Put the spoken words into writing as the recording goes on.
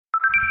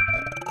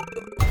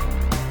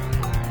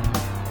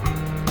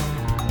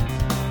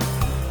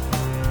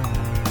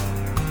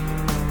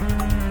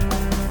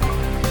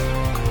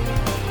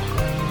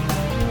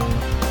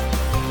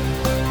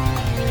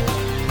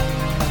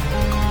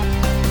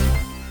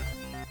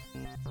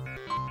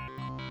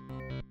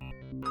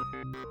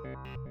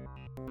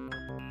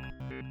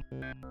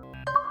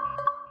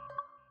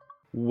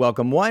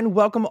Welcome one,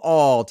 welcome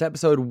all to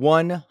episode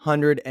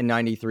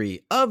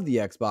 193 of the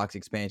Xbox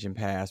Expansion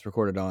Pass,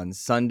 recorded on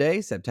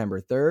Sunday,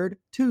 September 3rd,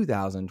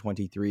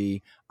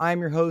 2023. I'm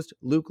your host,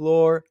 Luke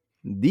Lore,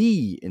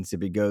 the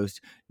Insipid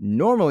Ghost.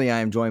 Normally, I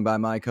am joined by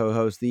my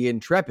co-host, the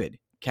intrepid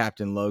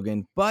Captain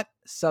Logan, but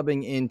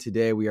subbing in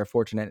today, we are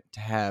fortunate to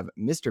have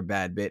Mr.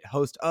 Badbit,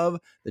 host of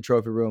The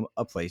Trophy Room,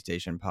 a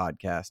PlayStation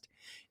podcast.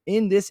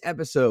 In this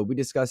episode, we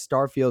discuss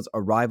Starfield's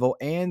arrival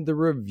and the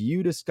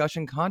review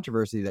discussion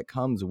controversy that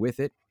comes with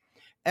it.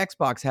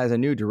 Xbox has a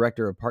new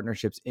director of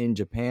partnerships in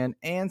Japan,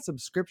 and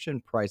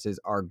subscription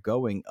prices are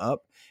going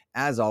up.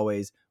 As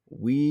always,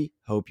 we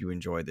hope you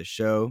enjoy the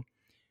show.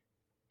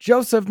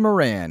 Joseph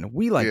Moran,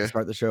 we like to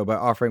start the show by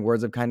offering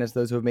words of kindness to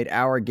those who have made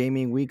our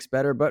gaming weeks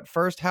better. But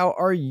first, how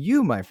are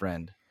you, my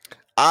friend?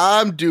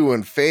 I'm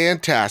doing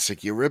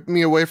fantastic. You ripped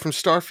me away from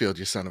Starfield,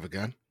 you son of a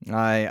gun.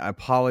 I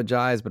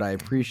apologize, but I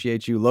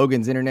appreciate you.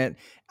 Logan's internet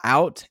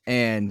out,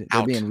 and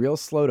they're being real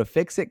slow to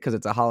fix it because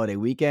it's a holiday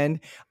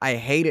weekend. I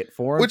hate it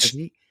for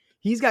him.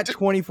 He's got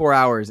 24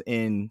 hours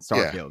in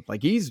Starfield. Yeah.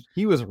 Like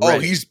he was ready. Oh,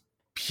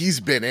 he's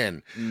been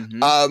in.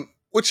 Mm-hmm.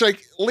 Which,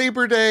 like,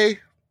 Labor Day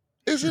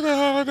isn't a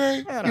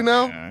holiday, you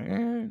know?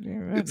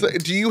 It's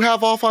like, do you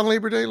have off on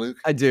Labor Day, Luke?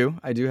 I do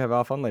have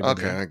off on Labor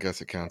Day. Okay, I guess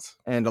it counts.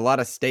 And a lot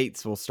of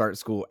states will start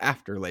school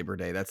after Labor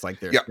Day. That's like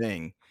their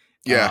thing.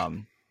 Yeah.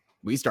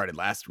 We started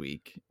last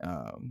week,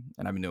 and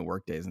I've been doing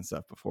work days and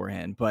stuff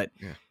beforehand. But,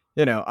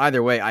 you know,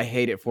 either way, I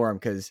hate it for him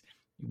because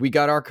we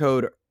got our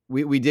code.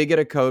 We did get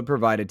a code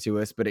provided to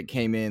us, but it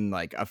came in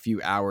like a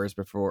few hours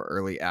before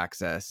early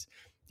access.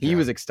 He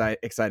was excited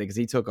because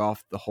he took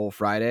off the whole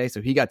Friday,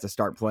 so he got to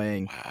start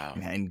playing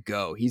and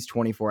go. He's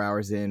 24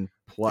 hours in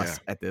plus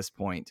at this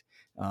point,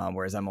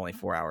 whereas I'm only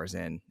 4 hours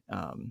in.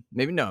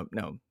 Maybe no,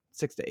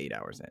 6 to 8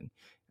 hours in.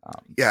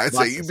 I'd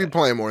say you've been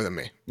playing more than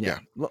me. Yeah.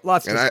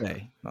 Lots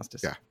to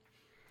say.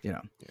 You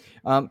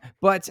know,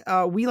 but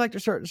we like to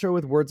start the show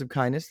with words of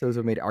kindness. Those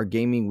have made our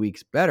gaming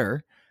weeks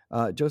better.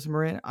 Joseph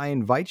Moran, I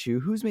invite you.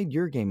 Who's made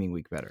your gaming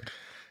week better?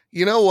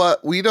 You know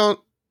what?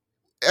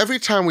 Every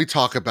time we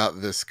talk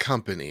about this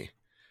company,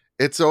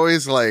 it's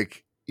always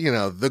like, you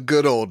know, the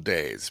good old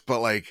days, but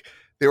like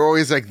they're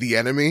always like the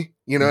enemy.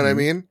 You know what I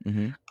mean?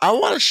 Mm-hmm. I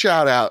want to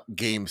shout out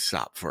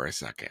GameStop for a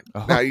second.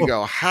 Oh. Now you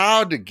go,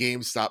 how did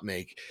GameStop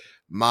make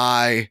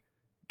my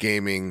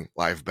gaming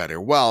life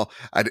better? Well,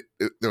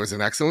 there was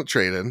an excellent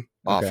trade-in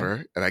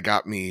offer, and I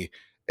got me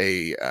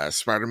a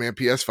Spider-Man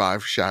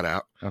PS5, shout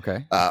out.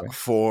 Okay.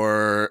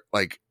 For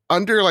like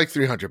under like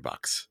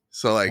 $300.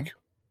 So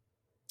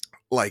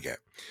like it.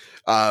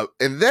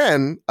 And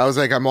then I was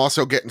like, I'm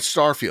also getting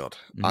Starfield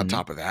on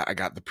top of that. I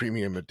got the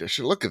premium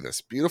edition. Look at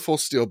this beautiful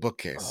steel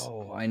bookcase.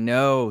 Oh, I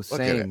know.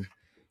 Same.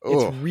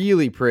 It's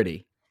really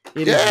pretty.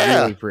 It is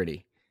really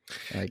pretty.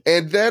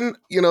 And then,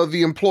 you know,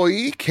 the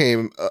employee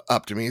came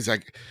up to me. He's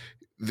like,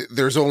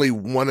 there's only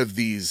one of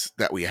these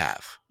that we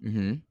have.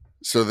 Mm-hmm.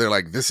 So they're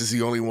like, this is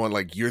the only one.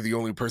 Like, you're the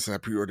only person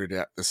that pre-ordered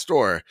at the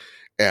store.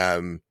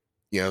 You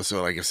know,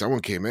 so like if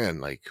someone came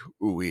in, like,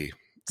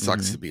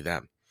 sucks to be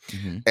them.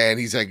 Mm-hmm. And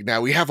he's like,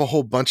 now we have a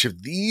whole bunch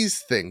of these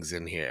things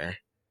in here.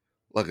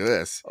 Look at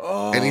this.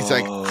 And he's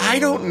like, I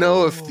don't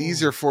know if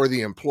these are for the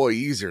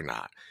employees or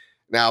not.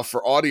 Now,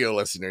 for audio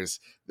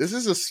listeners, this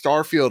is a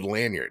Starfield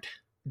lanyard.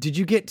 Did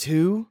you get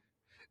two?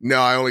 No,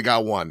 I only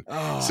got one.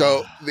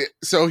 Oh.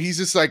 So he's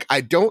just like,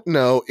 I don't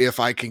know if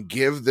I can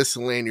give this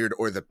lanyard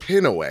or the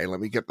pin away.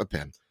 Let me get the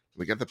pin.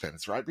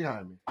 It's right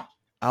behind me.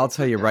 I'll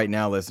tell you right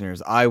now,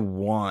 listeners, I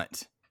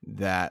want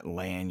that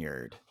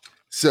lanyard.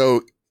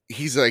 So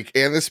he's like,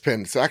 and this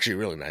pin, it's actually a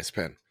really nice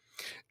pin.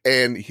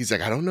 And he's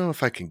like, I don't know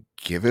if I can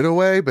give it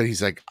away, but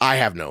he's like, I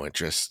have no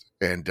interest.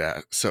 And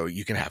so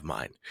you can have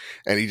mine.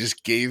 And he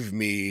just gave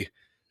me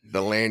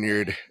the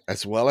lanyard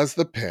as well as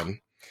the pin.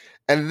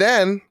 And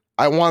then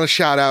I want to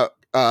shout out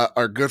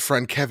our good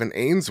friend Kevin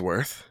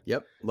Ainsworth.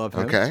 Yep, love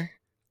him. Okay.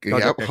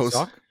 Host.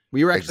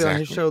 We were actually on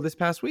his show this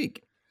past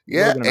week.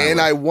 Yeah, and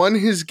I won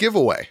his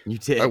giveaway. You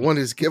did. I won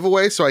his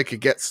giveaway so I could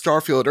get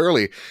Starfield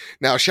early.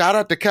 Now, shout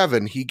out to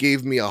Kevin. He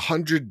gave me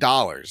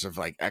 $100 of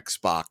like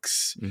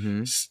Xbox,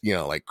 you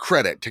know, like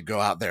credit to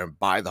go out there and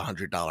buy the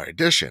 $100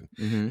 edition.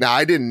 Mm-hmm. Now,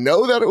 I didn't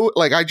know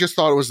that I just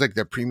thought it was like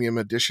the premium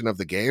edition of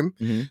the game.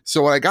 Mm-hmm.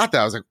 So when I got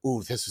that, I was like,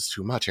 ooh, this is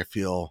too much. I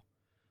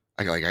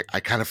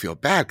kind of feel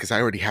bad because I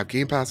already have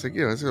Game Pass. Like,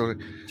 you know,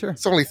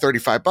 it's only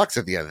 $35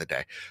 at the end of the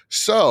day.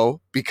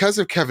 So because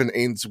of Kevin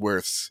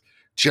Ainsworth's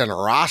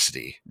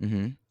generosity,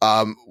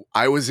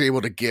 I was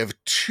able to give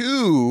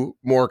 2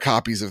 more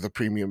copies of the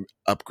premium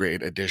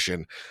upgrade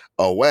edition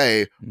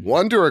away,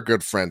 one to our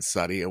good friend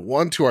Suddy and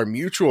one to our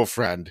mutual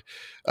friend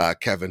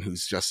Kevin,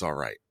 who's just all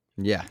right.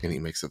 Yeah. And he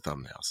makes the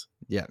thumbnails.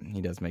 Yeah,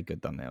 he does make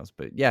good thumbnails.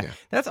 But yeah,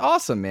 that's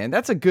awesome, man.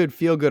 That's a good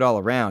feel good all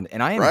around.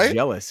 And I am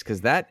jealous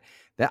because that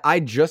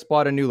I just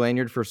bought a new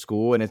lanyard for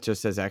school and it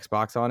just says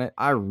Xbox on it.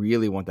 I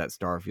really want that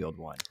Starfield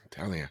one. I'm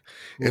telling you,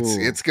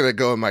 it's gonna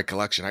go in my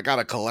collection. I got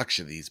a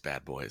collection of these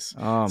bad boys.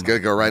 It's gonna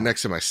go right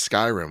next to my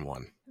Skyrim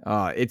one.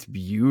 It's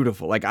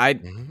beautiful. Like I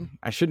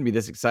shouldn't be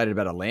this excited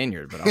about a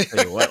lanyard, but I'll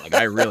tell you what, like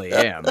I really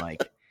am.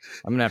 Like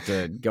I'm gonna have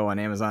to go on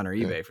Amazon or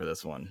eBay for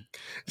this one.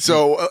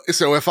 So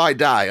if I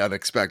die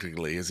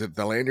unexpectedly, is it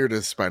the lanyard or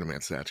the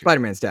Spider-Man statue?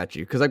 Spider-Man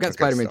statue, because I've got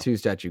Spider-Man 2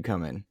 statue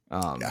coming.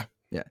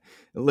 Yeah.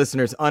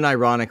 Listeners,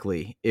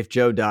 unironically, if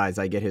Joe dies,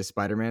 I get his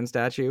Spider-Man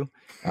statue.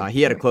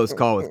 He had a close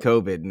call with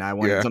COVID, and I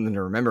wanted something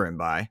to remember him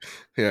by.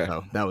 Yeah.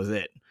 So that was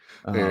it.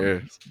 So,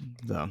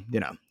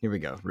 here we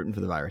go. Rooting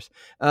for the virus.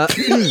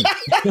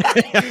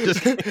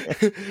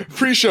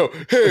 Pre-show.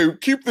 Hey,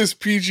 keep this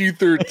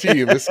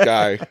PG-13, this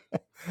guy.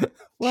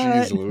 What?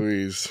 Jeez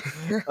Louise.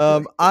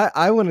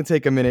 I want to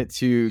take a minute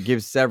to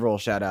give several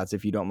shout outs,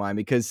 if you don't mind,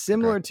 because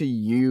similar to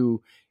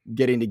you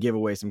getting to give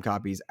away some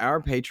copies,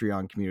 our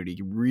Patreon community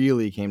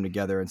really came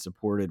together and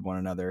supported one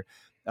another.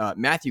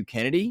 Matthew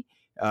Kennedy,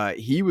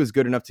 he was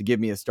good enough to give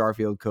me a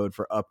Starfield code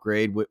for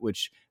upgrade,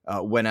 which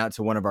went out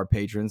to one of our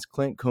patrons.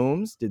 Clint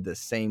Combs did the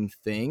same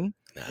thing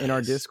in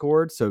our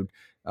Discord. So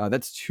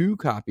that's 2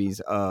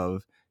 copies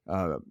of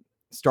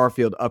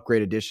Starfield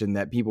Upgrade Edition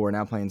that people are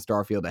now playing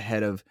Starfield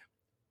ahead of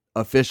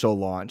official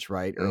launch,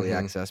 right? Early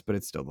access, but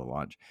it's still the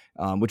launch,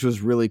 which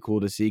was really cool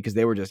to see because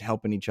they were just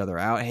helping each other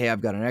out. Hey, I've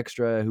got an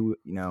extra who,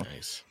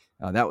 nice.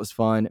 That was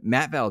fun.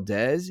 Matt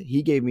Valdez,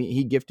 he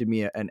gifted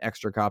me an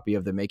extra copy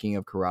of The Making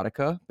of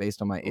Karateka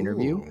based on my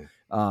interview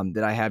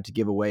that I have to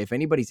give away. If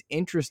anybody's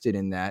interested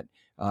in that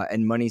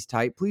and money's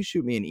tight, please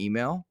shoot me an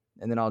email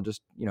and then I'll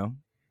just,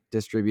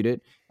 distribute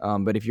it.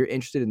 But if you're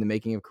interested in The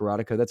Making of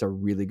Karateka, that's a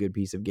really good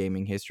piece of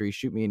gaming history.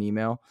 Shoot me an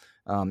email.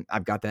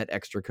 I've got that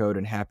extra code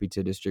and happy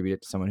to distribute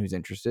it to someone who's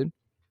interested.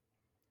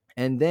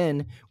 And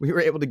then we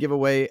were able to give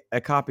away a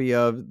copy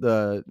of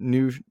the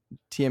new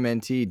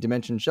TMNT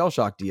Dimension Shell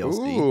Shock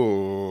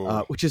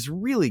DLC, which is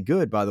really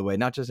good, by the way,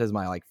 not just as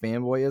my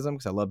fanboyism,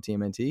 because I love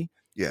TMNT.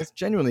 Yeah, it's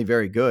genuinely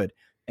very good.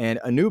 And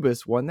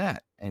Anubis won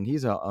that, and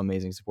he's an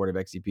amazing supporter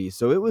of XCP.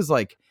 So it was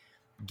like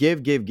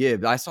give.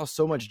 I saw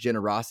so much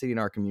generosity in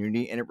our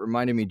community, and it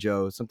reminded me,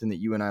 Joe, something that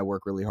you and I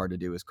work really hard to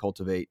do is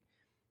cultivate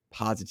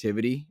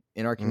positivity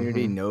in our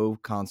community. No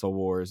console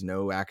wars,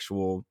 no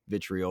actual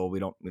vitriol. We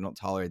don't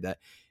tolerate that.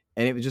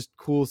 And it was just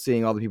cool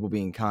seeing all the people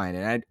being kind.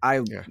 And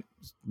I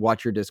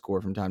watch your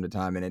Discord from time to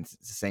time, and it's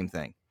the same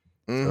thing.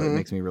 So it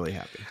makes me really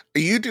happy.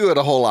 You do it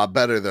a whole lot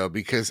better though,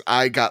 because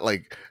I got I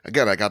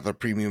got the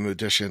premium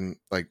edition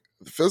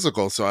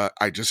physical. So I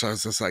was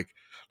just like,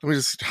 let me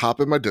just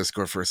hop in my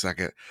Discord for a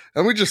second.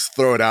 Let me just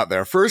throw it out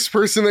there. First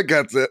person that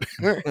gets it.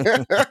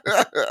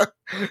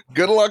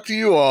 Good luck to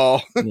you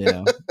all.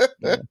 Yeah.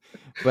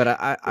 But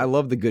I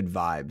love the good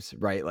vibes,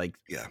 right?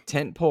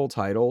 Tentpole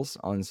titles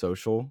on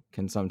social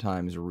can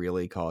sometimes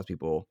really cause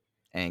people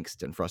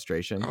angst and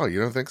frustration. Oh, you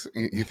don't think so?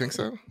 You think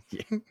so?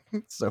 Yeah,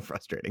 it's so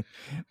frustrating.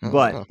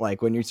 But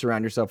when you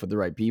surround yourself with the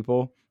right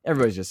people,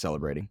 everybody's just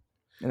celebrating.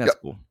 And that's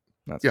cool.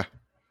 That's cool.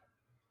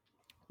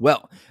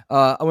 Well,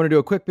 I want to do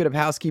a quick bit of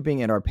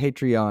housekeeping and our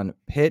Patreon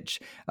pitch.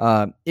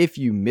 If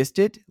you missed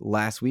it,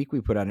 last week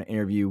we put out an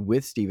interview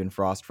with Stephen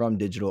Frost from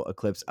Digital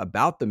Eclipse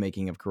about The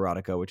Making of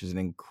Karateka, which is an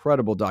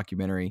incredible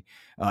documentary,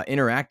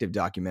 interactive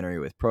documentary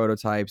with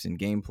prototypes and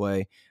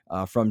gameplay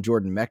from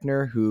Jordan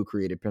Mechner, who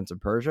created Prince of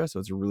Persia. So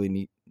it's a really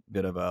neat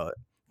bit of a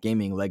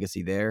gaming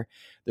legacy there.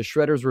 The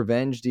Shredder's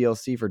Revenge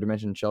DLC for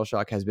Dimension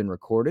Shellshock has been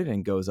recorded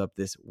and goes up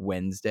this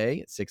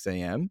Wednesday at 6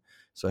 a.m.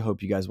 So I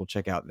hope you guys will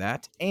check out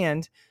that.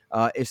 And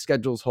if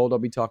schedules hold, I'll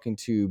be talking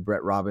to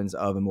Brett Robbins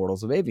of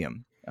Immortals of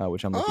Avium,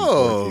 which I'm looking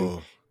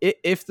forward to.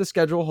 If the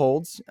schedule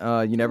holds,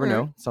 you never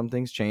know. Some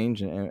things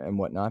change and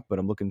whatnot, but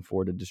I'm looking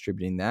forward to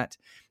distributing that.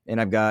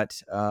 And I've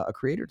got a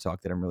creator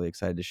talk that I'm really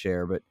excited to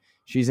share, but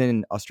she's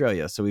in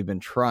Australia, so we've been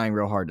trying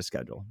real hard to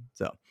schedule.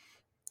 So,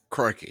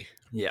 crikey.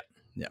 Yeah.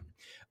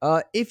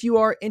 If you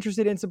are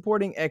interested in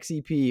supporting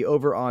XEP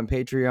over on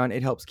Patreon,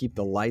 it helps keep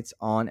the lights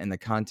on and the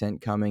content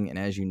coming. And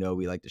as you know,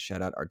 we like to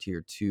shout out our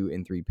tier 2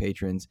 and 3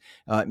 patrons.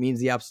 It means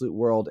the absolute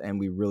world, and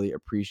we really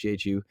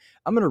appreciate you.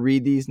 I'm going to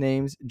read these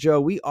names. Joe,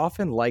 we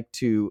often like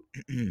to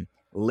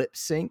lip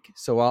sync.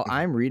 So while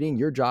I'm reading,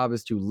 your job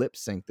is to lip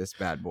sync this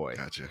bad boy.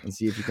 Gotcha. And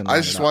see if you can.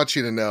 I just want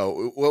you to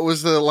know, what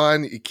was the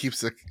line? It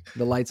keeps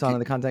the lights on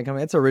and the content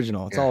coming. It's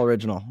original. It's all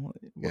original.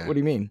 What do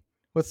you mean?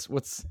 What's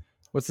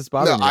this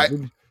bothering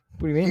you?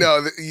 What do you mean?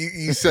 No,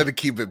 you said to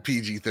keep it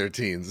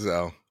PG-13,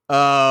 so.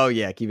 Oh,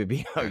 yeah, keep it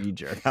PG. Oh, you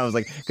jerk. I was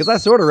like, because I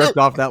sort of ripped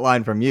off that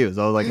line from you,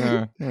 so I was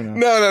like,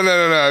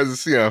 No.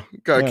 Just,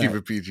 gotta keep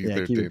it PG-13.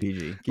 Yeah, keep it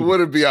PG. It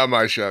wouldn't be on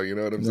my show, you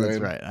know what I'm saying?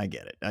 That's right. I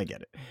get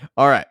it.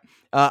 All right.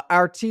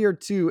 Our tier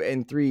 2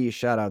 and 3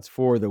 shout-outs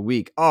for the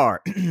week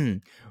are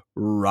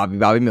Robbie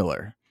Bobby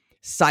Miller,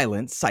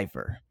 Silent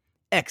Cypher,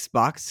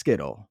 Xbox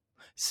Skittle,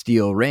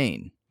 Steel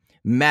Rain,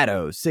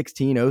 Matto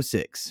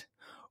 1606,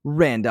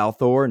 Randall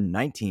Thor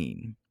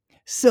 19,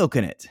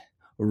 Silkenet,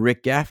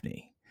 Rick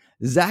Gaffney,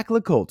 Zach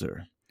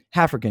LeCoulter,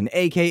 African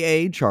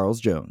aka Charles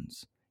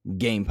Jones,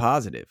 Game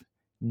Positive,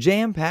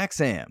 Jam Pack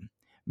Sam,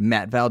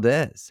 Matt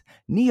Valdez,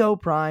 Neo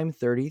Prime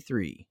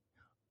 33,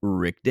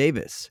 Rick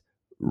Davis,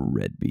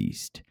 Red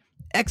Beast,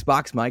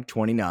 Xbox Mike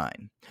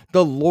 29,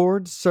 the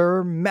Lord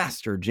Sir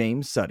Master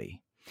James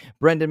Suddy,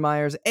 Brendan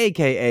Myers,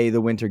 aka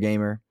the Winter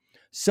Gamer,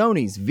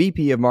 Sony's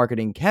VP of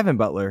Marketing Kevin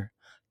Butler,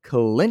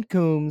 Clint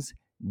Coombs,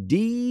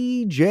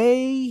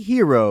 DJ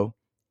Hero,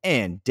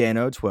 and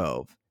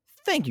Dano12.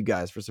 Thank you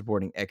guys for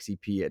supporting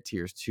XEP at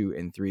tiers 2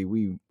 and 3.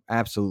 We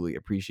absolutely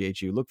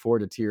appreciate you. Look forward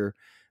to tier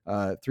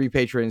 3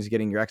 patrons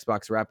getting your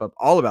Xbox wrap up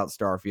all about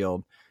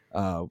Starfield.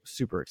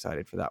 Super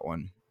excited for that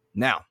one.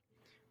 Now,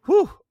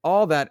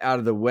 all that out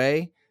of the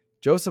way,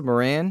 Joseph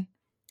Moran,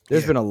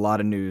 there's been a lot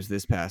of news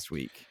this past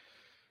week.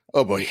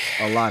 Oh boy,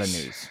 a lot of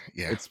news.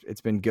 Yeah,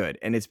 it's been good,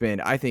 and it's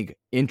been, I think,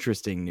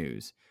 interesting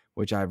news,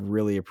 which I've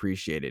really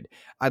appreciated.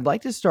 I'd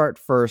like to start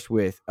first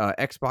with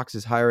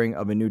Xbox's hiring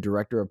of a new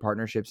director of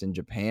partnerships in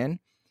Japan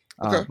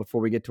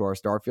before we get to our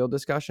Starfield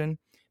discussion,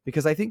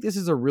 because I think this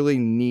is a really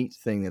neat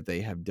thing that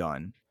they have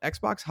done.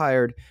 Xbox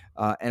hired,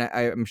 and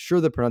I'm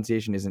sure the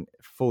pronunciation isn't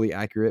fully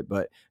accurate,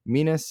 but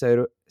Mina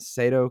Sato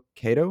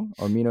Kato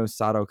or Mino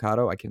Sato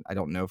Kato. I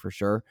don't know for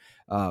sure,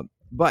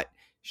 but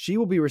she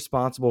will be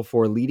responsible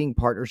for leading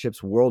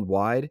partnerships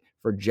worldwide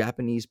for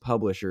Japanese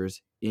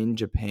publishers in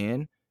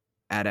Japan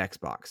at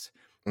Xbox,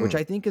 which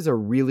I think is a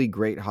really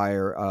great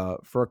hire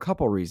for a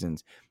couple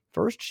reasons.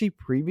 First, she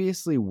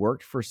previously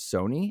worked for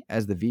Sony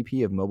as the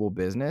VP of mobile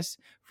business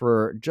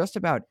for just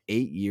about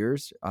 8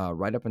 years,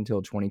 right up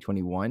until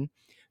 2021,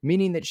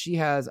 meaning that she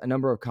has a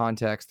number of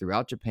contacts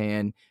throughout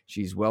Japan.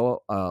 She's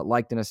well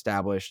liked and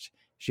established.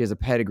 She has a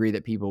pedigree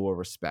that people will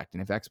respect.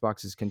 And if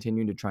Xbox is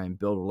continuing to try and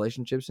build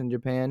relationships in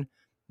Japan,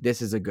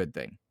 this is a good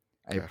thing.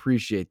 I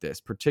appreciate this,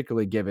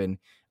 particularly given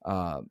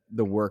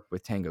the work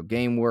with Tango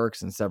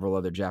Gameworks and several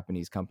other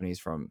Japanese companies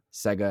from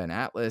Sega and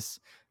Atlas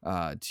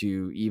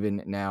to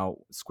even now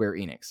Square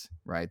Enix,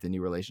 right? The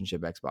new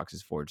relationship Xbox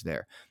has forged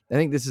there. I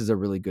think this is a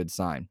really good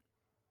sign.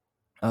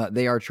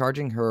 They are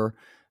charging her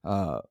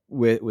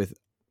with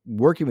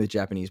working with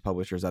Japanese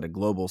publishers at a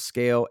global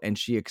scale, and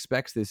she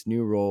expects this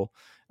new role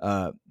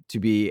to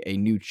be a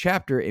new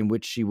chapter in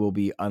which she will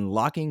be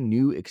unlocking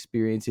new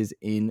experiences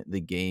in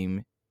the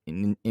game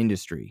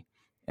industry,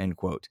 end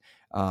quote.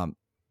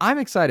 I'm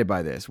excited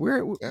by this.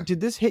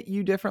 Did this hit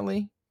you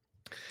differently?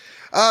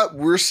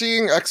 We're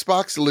seeing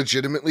Xbox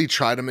legitimately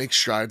try to make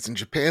strides in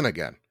Japan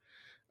again.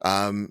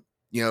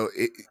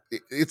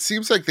 It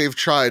seems like they've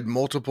tried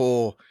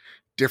multiple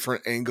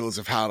different angles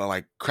of how to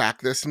like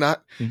crack this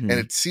nut, and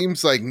it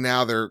seems like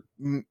now they're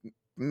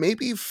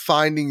maybe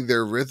finding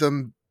their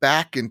rhythm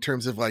back in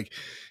terms of like,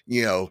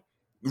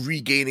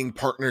 regaining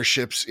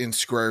partnerships in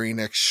Square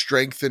Enix,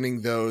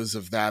 strengthening those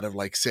of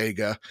like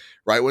Sega,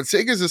 right? When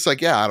Sega's just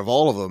like, out of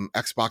all of them,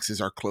 Xbox is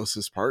our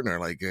closest partner.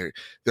 Like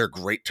they're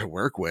great to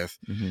work with.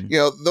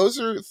 Those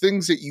are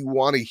things that you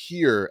want to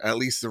hear, at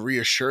least the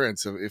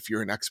reassurance of if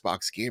you're an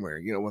Xbox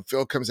gamer. When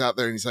Phil comes out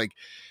there and he's like,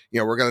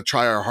 we're going to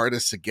try our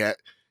hardest to get,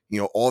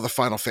 all the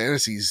Final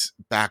Fantasies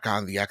back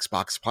on the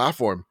Xbox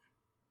platform.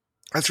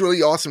 That's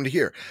really awesome to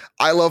hear.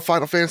 I love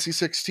Final Fantasy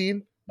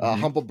 16.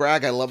 Humble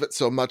brag, I love it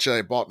so much that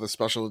I bought the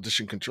special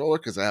edition controller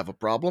because I have a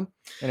problem.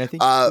 And I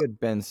think you had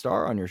Ben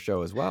Starr on your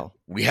show as well.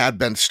 We had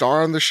Ben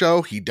Starr on the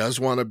show. He does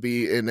want to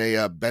be in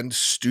a Ben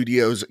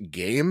Studios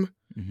game.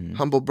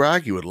 Humble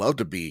brag, he would love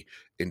to be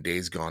in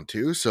Days Gone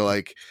too. So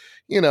like,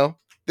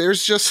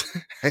 there's just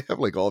I have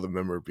like all the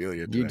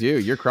memorabilia today. You do.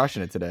 You're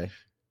crushing it today.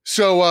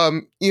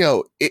 So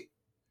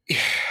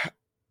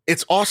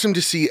it's awesome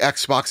to see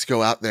Xbox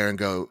go out there and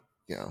go,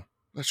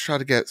 let's try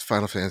to get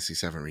Final Fantasy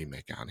VII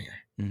Remake on here.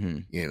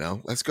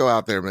 Let's go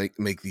out there and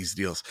make these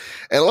deals.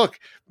 And look,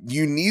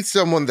 you need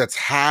someone that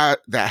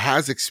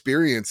has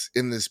experience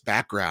in this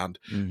background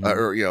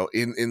or,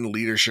 in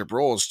leadership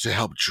roles to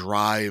help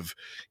drive,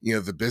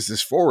 the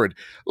business forward.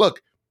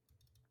 Look,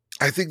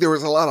 I think there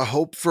was a lot of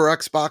hope for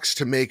Xbox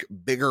to make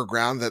bigger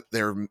ground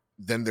than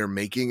they're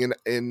making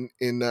in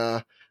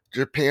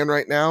Japan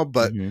right now.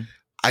 But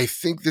I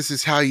think this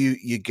is how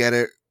you get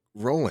it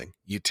rolling.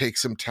 You take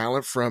some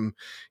talent from,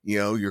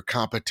 your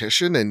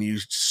competition and you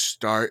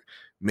start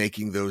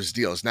making those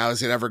deals. Now,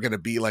 is it ever going to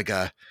be like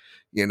a,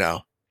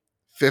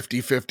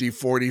 50-50,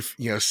 40,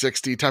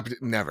 60 type of,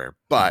 never.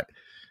 But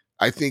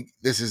I think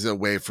this is a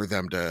way for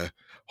them to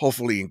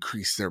hopefully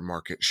increase their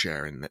market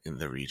share in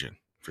the region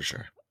for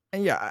sure.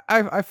 And yeah,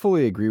 I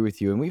fully agree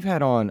with you. And we've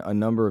had on a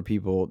number of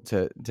people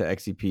to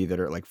XCP that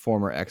are like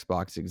former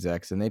Xbox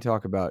execs, and they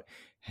talk about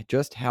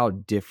just how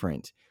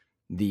different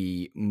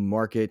the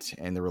market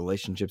and the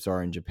relationships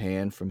are in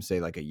Japan from,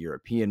 say, like a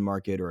European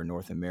market or a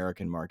North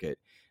American market.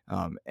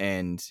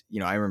 And,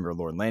 I remember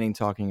Lord Lanning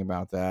talking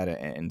about that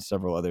and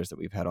several others that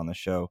we've had on the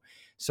show.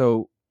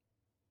 So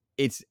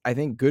it's, I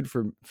think, good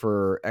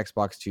for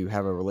Xbox to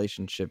have a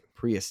relationship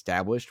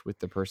pre-established with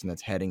the person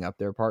that's heading up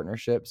their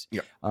partnerships.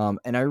 Yeah.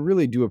 And I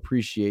really do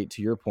appreciate,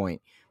 to your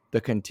point,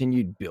 the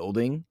continued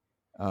building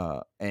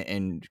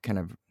and kind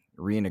of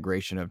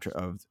reintegration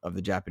of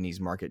the Japanese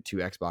market to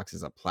Xbox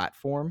as a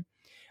platform.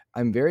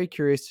 I'm very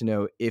curious to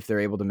know if they're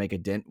able to make a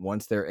dent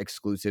once their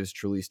exclusives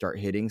truly start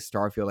hitting.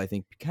 Starfield, I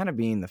think, kind of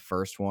being the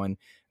first one.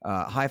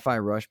 Hi-Fi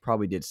Rush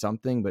probably did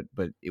something,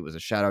 but it was a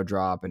shadow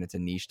drop and it's a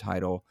niche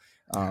title.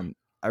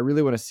 I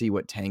really want to see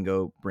what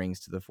Tango brings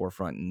to the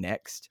forefront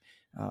next.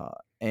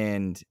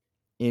 And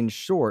in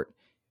short,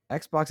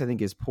 Xbox, I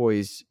think, is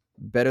poised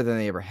better than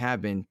they ever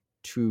have been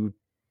to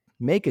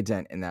make a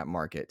dent in that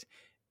market.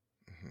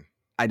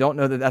 I don't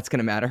know that that's going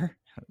to matter,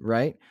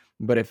 right?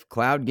 But if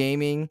cloud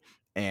gaming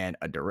and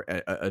a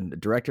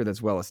director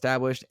that's well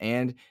established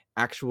and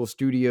actual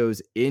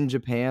studios in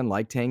Japan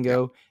like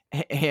Tango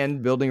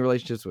and building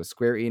relationships with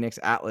Square Enix,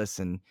 Atlas,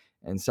 and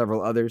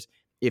several others,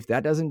 if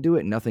that doesn't do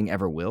it, nothing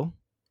ever will.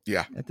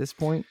 Yeah. At this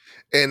point.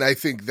 And I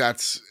think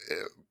that's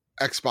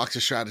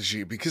Xbox's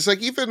strategy, because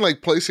like even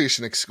like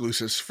PlayStation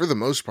exclusives for the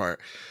most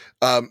part,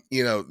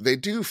 they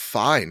do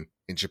fine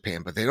in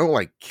Japan, but they don't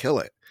like kill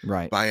it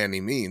by any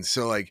means.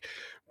 So like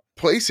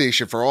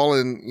PlayStation, for all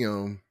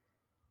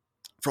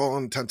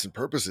intents and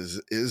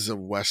purposes, is a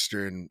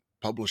Western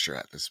publisher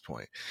at this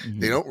point.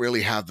 They don't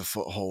really have the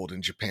foothold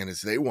in Japan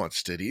as they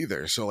once did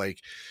either. So like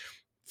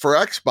for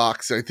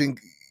Xbox, I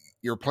think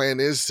your plan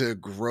is to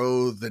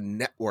grow the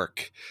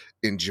network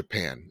in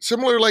Japan,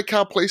 similar like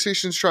how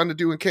PlayStation's trying to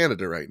do in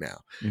Canada right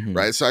now,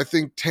 right? So I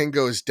think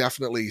Tango is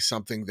definitely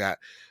something that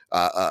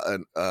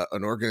an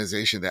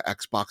organization that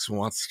Xbox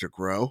wants to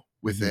grow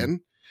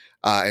within,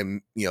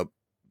 and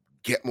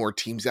get more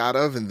teams out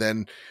of, and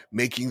then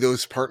making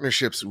those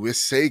partnerships with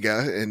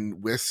Sega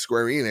and with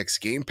Square Enix,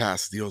 Game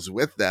Pass deals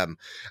with them,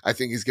 I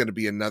think is going to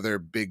be another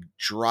big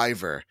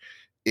driver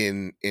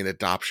in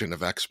adoption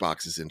of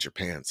Xboxes in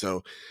Japan.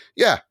 So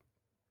yeah,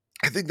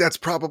 I think that's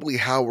probably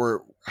how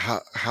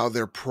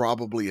they're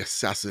probably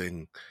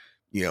assessing,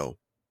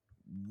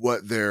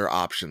 what their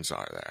options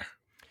are there.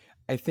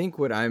 I think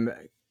what I'm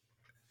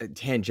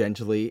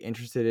tangentially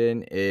interested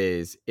in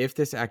is if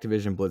this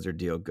Activision Blizzard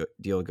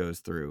deal goes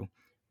through,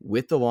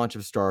 with the launch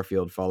of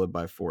Starfield followed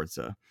by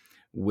Forza,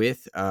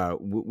 with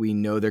we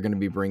know they're going to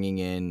be bringing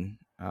in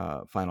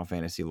Final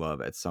Fantasy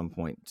Love at some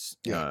point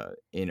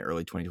in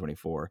early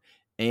 2024,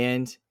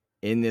 and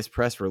in this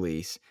press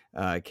release,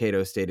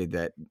 Kato stated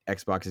that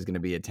Xbox is going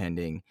to be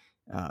attending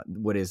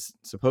what is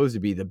supposed to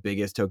be the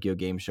biggest Tokyo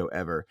Game Show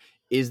ever.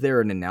 Is there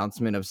an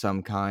announcement of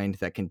some kind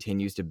that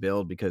continues to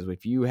build? Because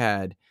if you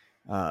had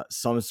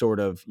some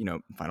sort of,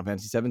 Final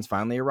Fantasy VII's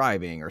finally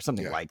arriving or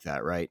something like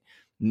that, right?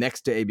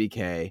 Next to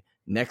ABK,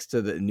 next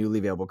to the newly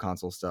available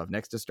console stuff,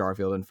 next to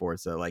Starfield and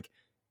Forza, like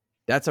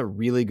that's a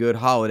really good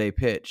holiday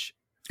pitch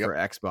for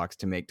Xbox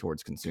to make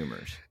towards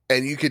consumers.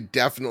 And you could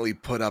definitely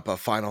put up a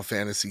Final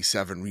Fantasy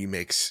VII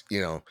remakes,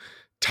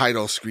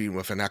 title screen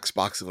with an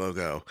Xbox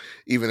logo,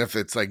 even if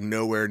it's like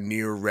nowhere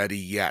near ready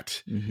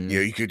yet.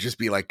 You could just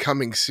be like,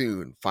 coming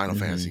soon, Final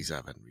Fantasy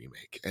VII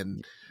remake,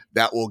 and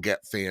that will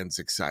get fans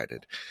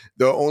excited.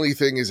 The only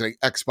thing is like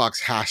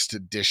Xbox has to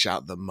dish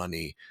out the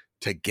money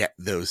to get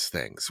those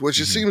things,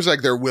 which it seems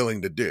like they're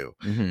willing to do.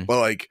 But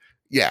like,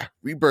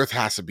 Rebirth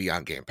has to be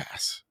on Game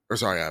Pass, or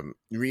sorry,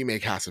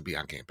 remake has to be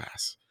on Game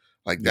Pass.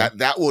 Like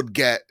that would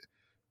get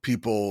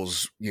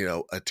people's,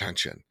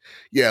 attention.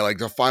 Like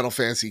the Final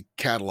Fantasy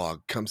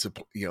catalog comes to,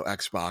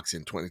 Xbox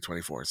in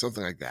 2024,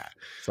 something like that.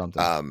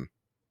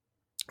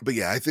 But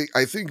yeah,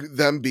 I think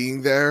them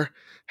being there,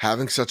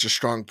 having such a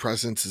strong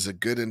presence is a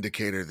good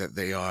indicator that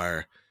they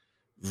are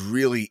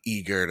really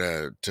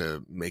eager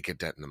to make a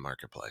dent in the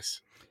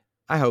marketplace.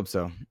 I hope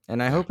so.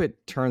 And I hope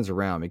it turns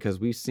around, because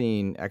we've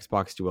seen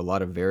Xbox do a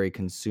lot of very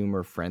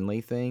consumer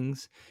friendly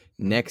things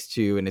next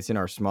to, and it's in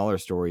our smaller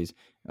stories,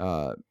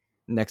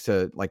 next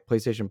to like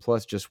PlayStation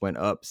Plus just went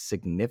up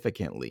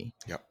significantly.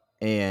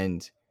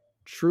 And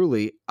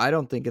truly, I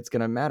don't think it's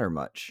going to matter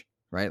much,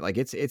 right? Like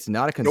it's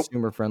not a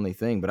consumer friendly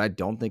thing, but I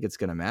don't think it's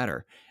going to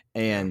matter.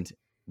 And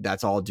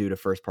that's all due to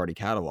first party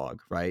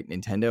catalog, right?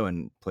 Nintendo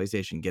and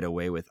PlayStation get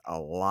away with a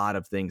lot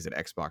of things that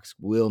Xbox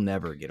will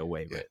never get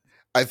away with.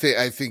 I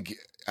think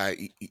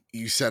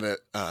you said it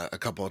a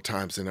couple of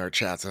times in our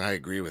chats, and I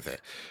agree with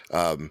it.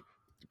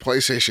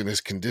 PlayStation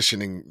is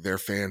conditioning their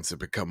fans to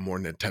become more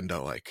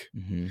Nintendo-like.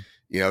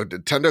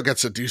 Nintendo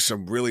gets to do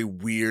some really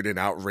weird and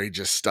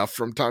outrageous stuff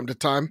from time to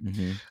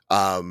time.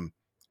 And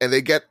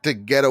they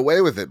get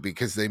away with it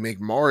because they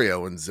make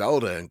Mario and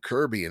Zelda and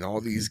Kirby and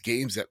all these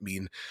games that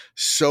mean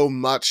so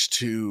much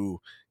to,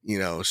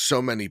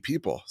 so many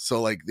people. So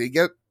like they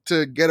get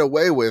to get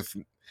away with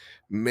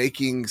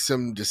making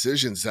some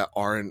decisions that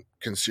aren't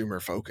consumer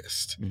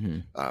focused.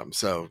 I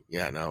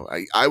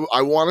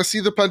want to see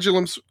the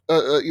pendulums,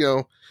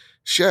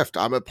 shift.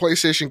 I'm a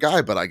PlayStation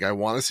guy, but I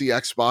want to see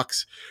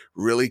Xbox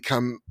really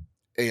come,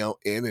 in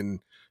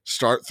and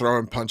start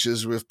throwing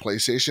punches with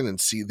PlayStation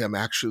and see them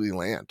actually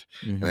land.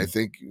 And I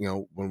think,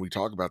 when we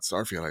talk about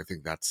Starfield, I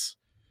think that's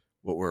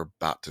what we're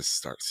about to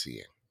start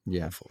seeing.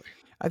 Hopefully.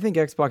 I think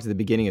Xbox at the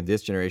beginning of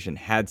this generation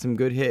had some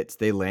good hits.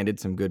 They landed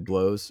some good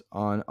blows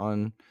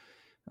on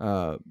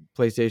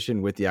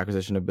PlayStation with the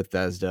acquisition of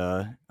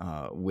Bethesda,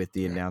 with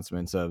the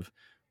announcements of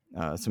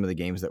some of the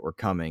games that were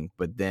coming,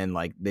 but then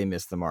like they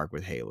missed the mark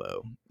with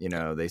Halo.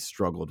 They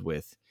struggled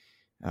with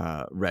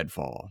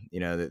Redfall.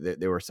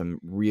 There were some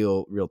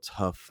real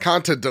tough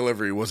content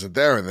delivery wasn't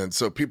there, and then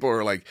so people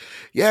are like,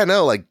 yeah,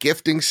 no, like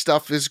gifting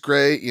stuff is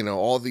great.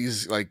 All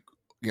these like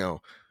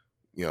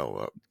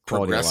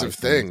progressive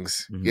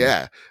things. Mm-hmm.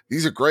 Yeah,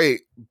 these are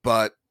great,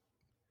 but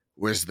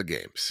where's the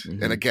games?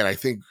 Mm-hmm. And again, I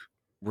think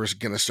we're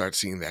gonna start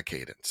seeing that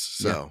cadence.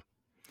 So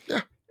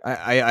yeah.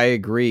 I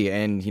agree.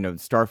 And,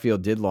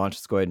 Starfield did launch.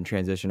 Let's go ahead and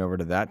transition over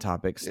to that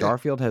topic.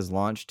 Starfield has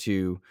launched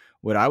to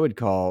what I would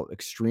call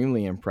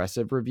extremely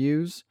impressive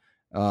reviews.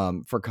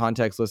 For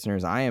context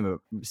listeners, I am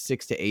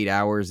 6 to 8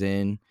 hours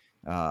in.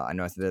 I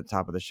know I said at the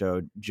top of the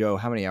show. Joe,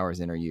 how many hours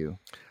in are you?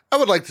 I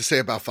would like to say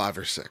about 5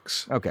 or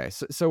 6. Okay,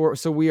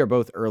 so we are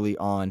both early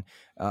on,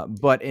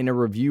 but in a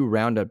review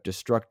roundup,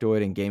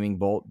 Destructoid and Gaming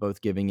Bolt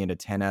both giving it a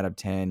 10 out of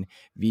 10.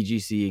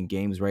 VGC and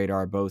Games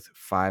Radar both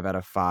 5 out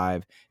of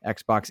 5.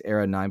 Xbox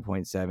Era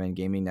 9.7,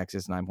 Gaming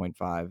Nexus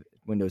 9.5,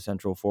 Windows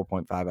Central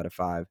 4.5 out of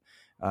 5.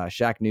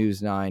 Shack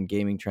News 9,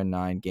 Gaming Trend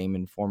 9, Game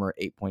Informer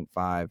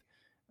 8.5,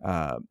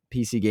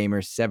 PC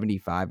Gamer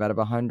 75 out of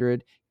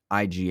 100.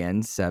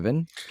 IGN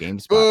 7,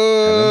 GameSpot 7.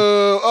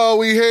 Oh,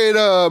 we hate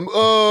them.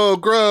 Oh,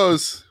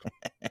 gross.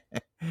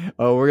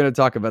 Oh, we're going to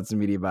talk about some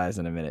media bias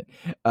in a minute.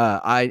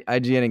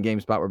 IGN and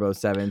GameSpot were both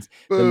 7s.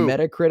 Boo. The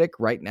Metacritic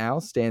right now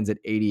stands at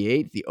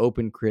 88. The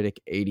OpenCritic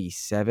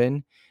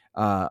 87.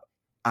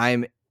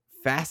 I'm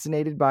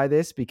fascinated by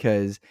this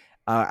because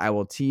I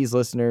will tease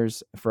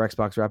listeners for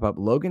Xbox Wrap Up.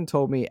 Logan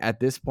told me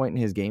at this point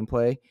in his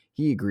gameplay,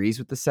 he agrees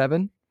with the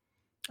 7,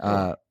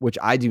 which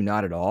I do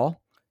not at all.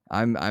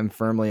 I'm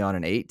firmly on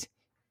an 8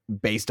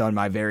 based on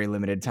my very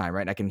limited time,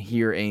 right? And I can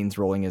hear Ains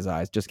rolling his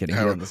eyes. Just kidding.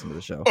 He doesn't listen to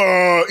the show.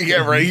 Oh,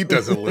 yeah, right. He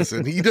doesn't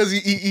listen. He does.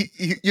 He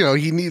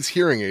he needs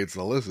hearing aids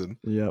to listen.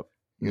 Yep.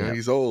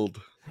 He's old.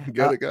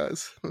 Get it,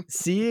 guys.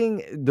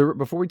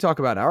 Before we talk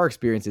about our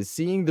experiences,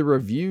 seeing the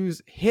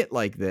reviews hit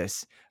like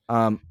this,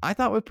 I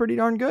thought was pretty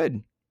darn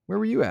good. Where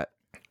were you at?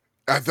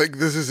 I think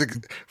this is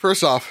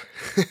first off,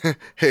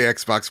 hey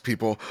Xbox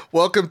people,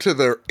 welcome to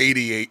the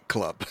 88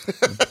 club,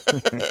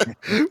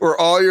 where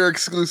all your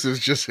exclusives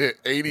just hit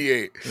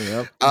 88.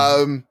 Yep.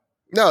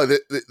 No,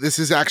 this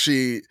is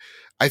actually,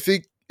 I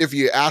think if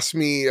you asked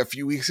me a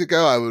few weeks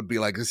ago, I would be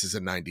like, this is a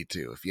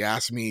 92. If you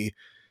asked me,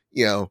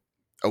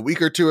 a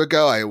week or two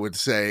ago, I would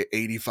say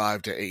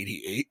 85 to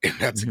 88, and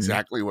that's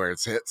exactly where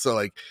it's hit. So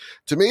like,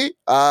 to me,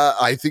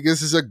 I think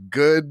this is a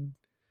good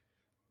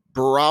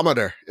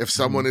barometer if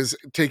someone is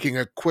taking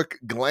a quick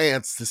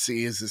glance to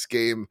see, is this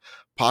game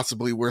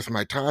possibly worth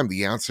my time?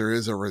 The answer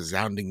is a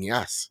resounding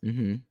yes.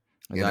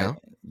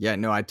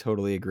 I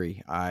totally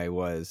agree. I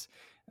was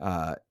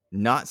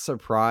not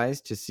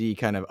surprised to see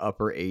kind of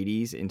upper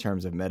 80s in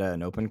terms of meta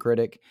and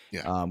OpenCritic,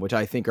 which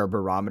I think are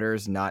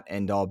barometers, not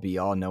end all be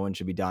all. No one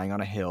should be dying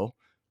on a hill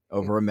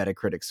over a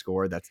Metacritic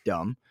score. That's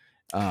dumb.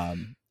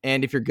 And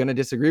if you're going to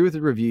disagree with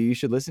the review, you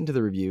should listen to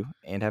the review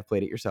and have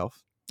played it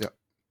yourself.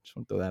 Just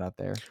want to throw that out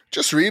there.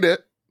 Just read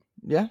it.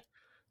 Yeah.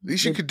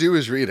 Least you could do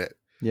is read it.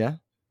 Yeah.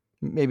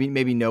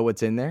 Maybe know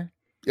what's in there.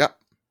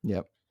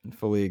 Yep.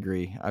 Fully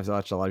agree. I've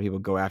watched a lot of people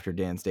go after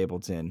Dan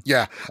Stapleton.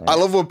 Yeah. I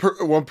love when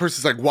one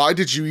person's like, why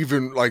did you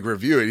even like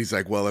review it? He's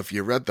like, well, if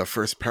you read the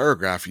first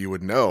paragraph, you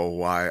would know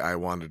why I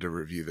wanted to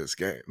review this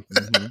game.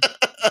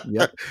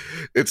 Yep.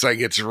 It's like,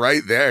 it's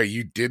right there.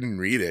 You didn't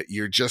read it.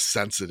 You're just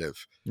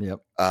sensitive.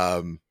 Yep.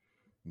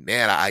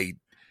 Man,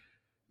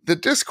 the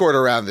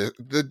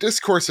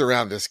discourse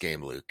around this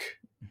game, Luke,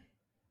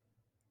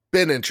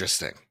 been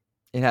interesting.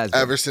 It has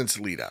ever since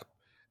lead up.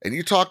 And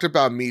you talked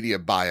about media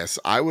bias.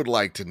 I would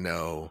like to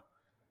know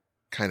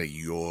kind of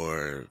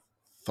your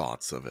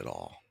thoughts of it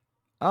all.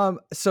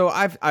 So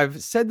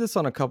I've said this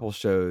on a couple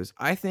shows.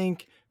 I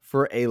think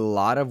for a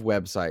lot of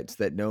websites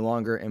that no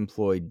longer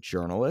employ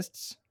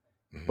journalists,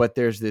 but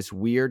there's this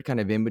weird kind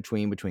of in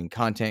between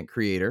content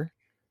creator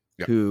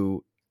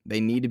who they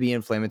need to be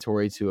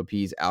inflammatory to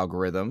appease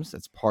algorithms.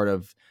 That's part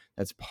of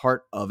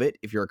it.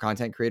 If you're a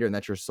content creator and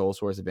that's your sole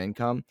source of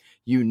income,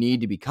 you need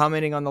to be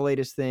commenting on the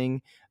latest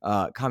thing,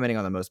 commenting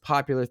on the most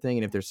popular thing.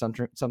 And if there's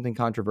something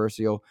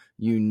controversial,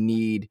 you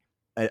need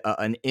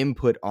an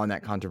input on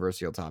that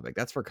controversial topic.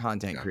 That's for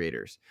content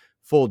creators.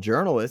 Full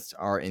journalists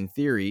are in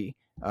theory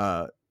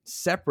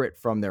separate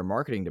from their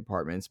marketing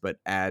departments, but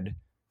ad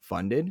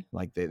funded.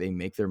 Like they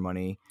make their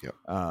money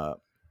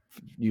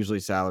usually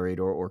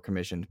salaried or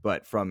commissioned,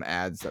 but from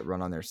ads that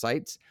run on their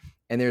sites.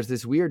 And there's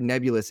this weird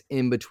nebulous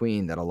in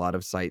between that a lot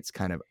of sites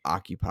kind of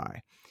occupy.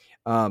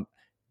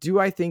 Do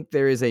I think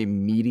there is a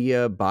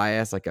media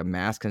bias, like a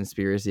mass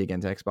conspiracy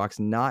against Xbox?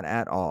 Not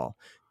at all.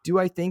 Do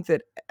I think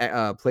that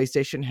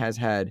PlayStation has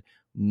had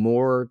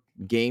more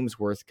games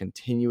worth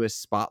continuous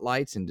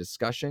spotlights and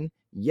discussion?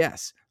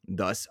 Yes.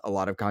 Thus, a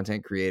lot of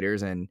content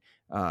creators and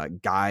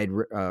guide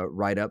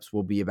write-ups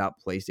will be about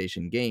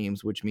PlayStation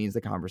games, which means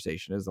the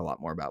conversation is a lot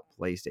more about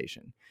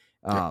PlayStation.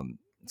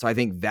 So I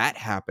think that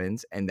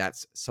happens, and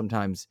that's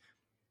sometimes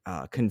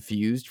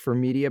confused for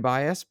media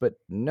bias. But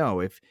no,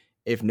 if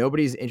if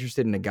nobody's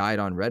interested in a guide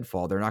on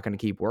Redfall, they're not going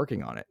to keep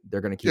working on it.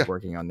 They're going to keep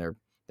working on their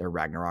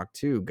Ragnarok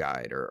 2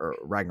 guide or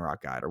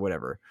Ragnarok guide or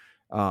whatever.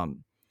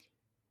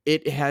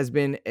 It has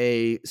been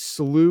a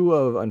slew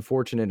of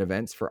unfortunate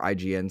events for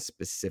IGN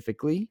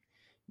specifically,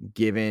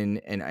 given,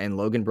 and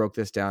Logan broke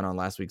this down on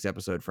last week's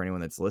episode for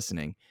anyone that's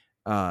listening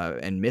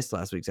and missed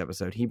last week's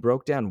episode. He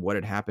broke down what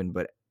had happened,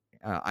 but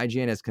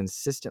IGN has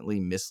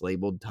consistently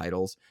mislabeled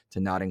titles to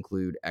not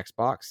include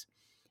Xbox.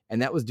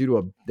 And that was due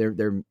to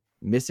they're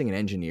missing an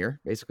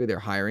engineer. Basically, they're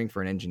hiring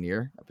for an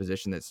engineer, a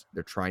position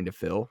they're trying to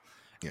fill.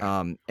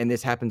 Yeah. And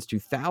this happens to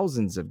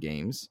thousands of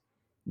games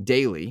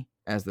daily,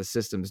 as the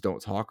systems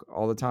don't talk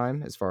all the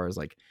time as far as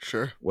like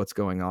what's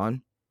going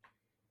on.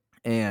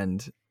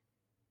 And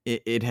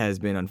it has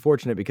been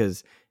unfortunate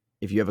because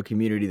if you have a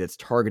community that's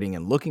targeting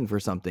and looking for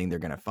something, they're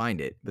going to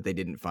find it, but they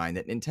didn't find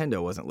that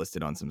Nintendo wasn't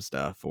listed on some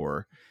stuff,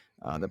 or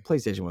that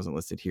PlayStation wasn't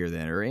listed here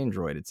then, or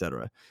Android,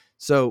 etc.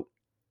 So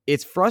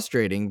it's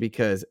frustrating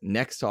because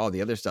next to all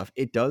the other stuff,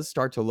 it does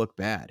start to look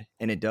bad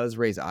and it does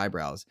raise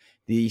eyebrows.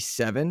 The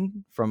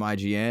 7 from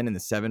IGN and the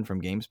 7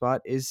 from GameSpot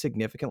is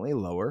significantly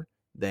lower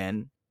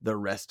than the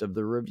rest of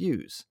the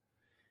reviews.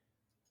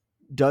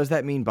 Does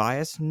that mean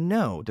bias?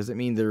 No. Does it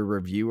mean the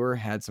reviewer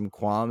had some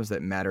qualms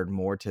that mattered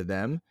more to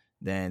them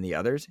than the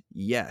others?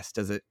 Yes.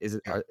 Are the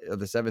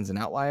 7s an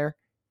outlier?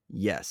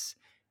 Yes.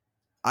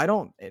 I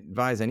don't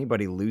advise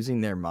anybody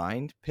losing their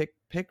mind. Pick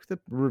the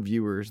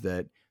reviewers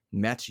that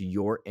match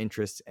your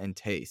interests and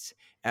tastes.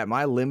 At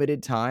my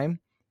limited time,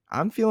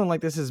 I'm feeling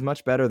like this is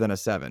much better than a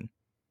 7.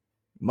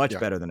 Much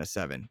better than a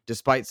 7,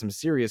 despite some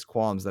serious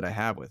qualms that I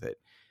have with it.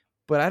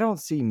 But I don't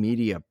see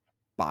media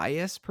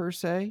bias per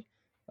se.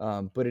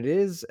 But it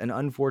is an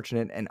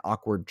unfortunate and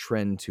awkward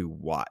trend to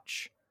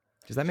watch.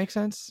 Does that make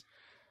sense?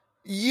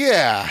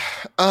 Yeah.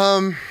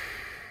 I'm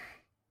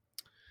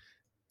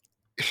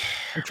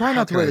trying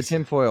not to wear the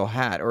tinfoil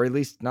hat, or at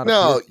least not.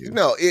 No.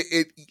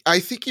 I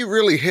think you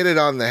really hit it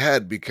on the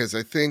head, because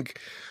I think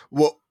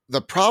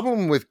the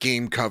problem with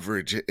game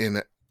coverage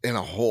in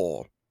a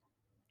whole,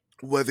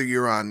 whether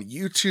you're on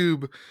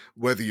YouTube,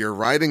 whether you're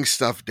writing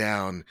stuff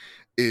down,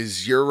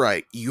 is you're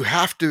right. You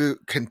have to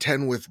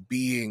contend with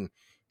being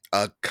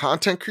a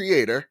content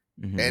creator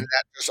and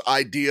that this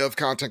idea of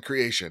content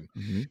creation,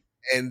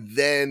 and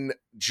then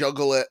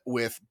juggle it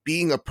with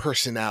being a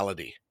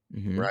personality,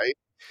 right?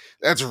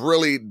 That's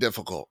really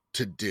difficult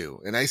to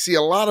do. And I see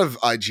a lot of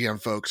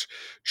IGN folks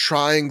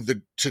trying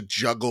to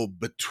juggle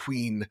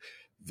between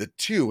the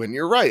two. And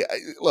you're right.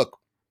 Look,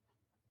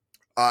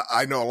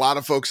 I know a lot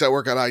of folks that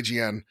work at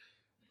IGN.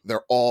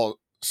 They're all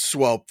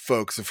swell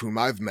folks of whom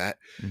I've met,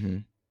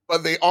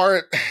 but they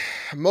aren't,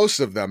 most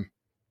of them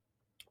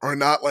are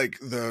not like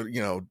they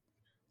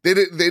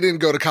didn't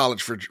go to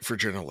college for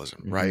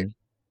journalism, right?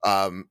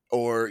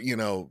 Or,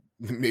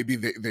 maybe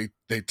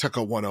they took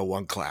a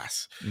 101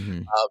 class.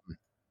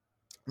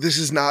 This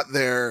is not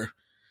their,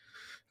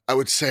 I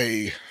would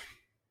say,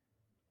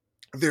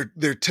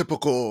 their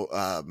typical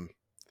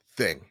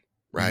thing,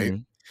 right?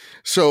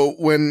 So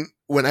when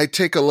I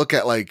take a look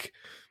at like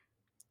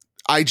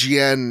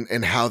IGN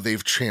and how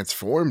they've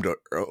transformed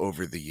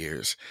over the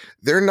years,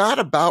 they're not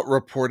about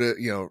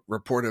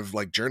reportive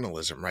like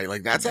journalism, right?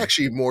 Like that's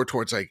actually more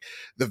towards like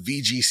the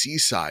VGC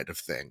side of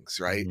things,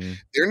 right?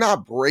 They're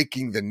not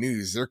breaking the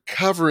news; they're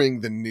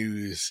covering the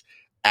news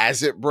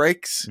as it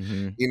breaks.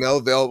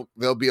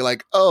 They'll be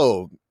like,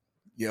 oh,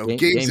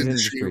 games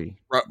industry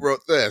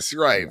wrote this,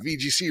 right? Yeah.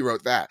 VGC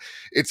wrote that.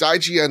 It's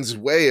IGN's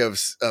way of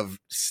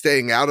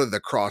staying out of the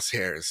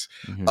crosshairs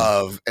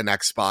of an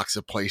Xbox,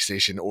 a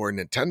PlayStation, or a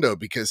Nintendo,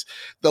 because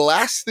the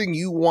last thing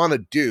you want to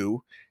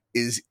do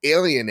is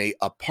alienate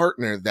a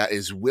partner that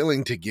is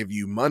willing to give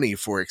you money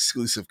for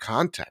exclusive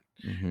content,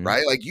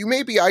 right? Like, you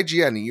may be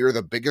IGN and you're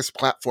the biggest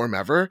platform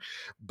ever,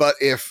 but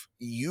if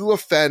you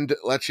offend,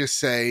 let's just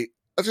say,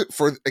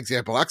 for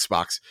example,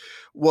 Xbox,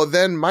 well,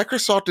 then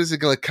Microsoft isn't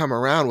going to come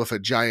around with a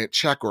giant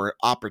check or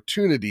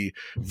opportunity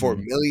for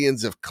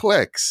millions of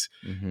clicks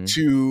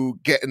to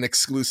get an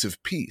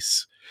exclusive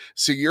piece.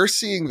 So you're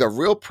seeing the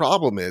real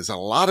problem is a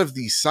lot of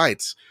these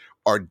sites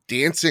are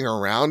dancing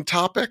around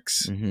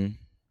topics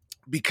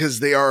because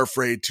they are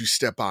afraid to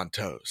step on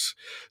toes.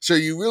 So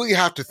you really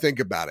have to think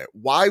about it.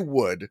 Why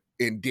would,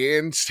 in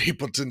Dan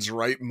Stapleton's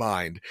right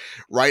mind,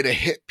 write a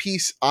hit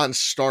piece on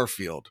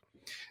Starfield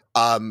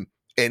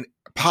and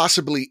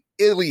possibly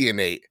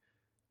alienate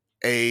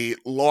a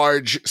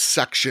large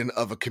section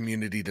of a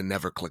community to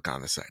never click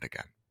on the site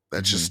again?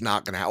 That's just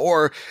not going to happen.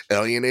 Or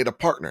alienate a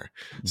partner.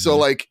 So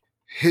like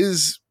he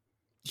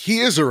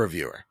is a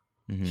reviewer.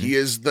 He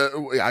is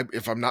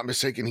if I'm not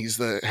mistaken, he's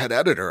the head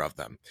editor of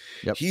them.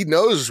 He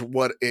knows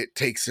what it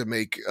takes to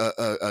make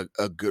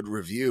a good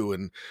review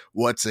and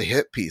what's a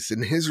hit piece.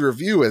 And his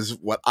review, is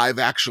what I've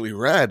actually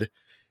read,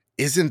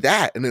 isn't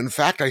that. And in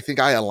fact, I think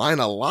I align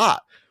a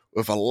lot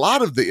with a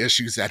lot of the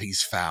issues that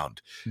he's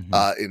found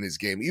in his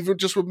game, even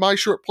just with my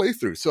short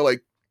playthrough. So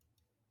like,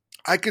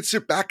 I could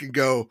sit back and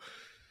go,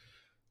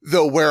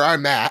 though, where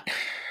I'm at,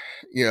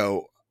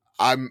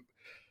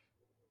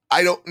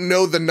 I don't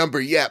know the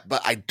number yet,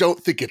 but I don't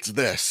think it's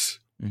this.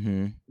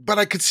 but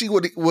I could see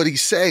what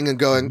he's saying and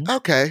going,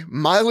 okay,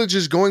 mileage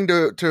is going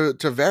to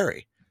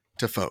vary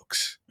to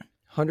folks.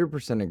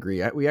 100%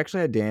 agree. We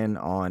actually had Dan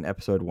on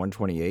episode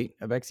 128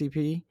 of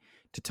XEP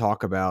to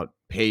talk about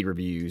paid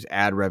reviews,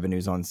 ad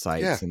revenues on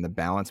sites, and the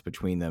balance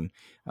between them.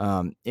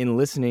 In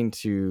listening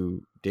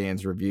to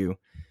Dan's review,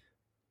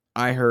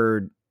 I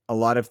heard a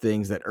lot of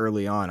things that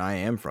early on I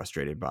am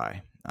frustrated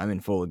by. I'm in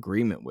full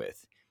agreement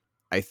with.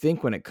 I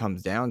think when it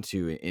comes down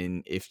to,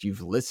 if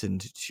you've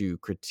listened to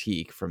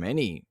critique from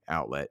any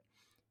outlet,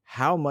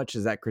 how much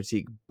does that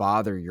critique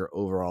bother your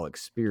overall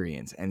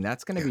experience? And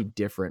that's going to be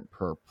different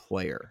per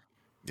player,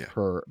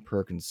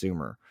 per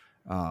consumer.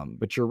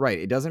 But you're right.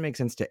 It doesn't make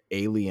sense to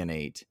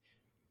alienate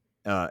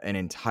an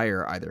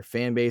entire either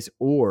fan base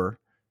or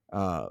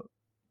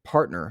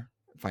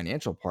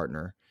financial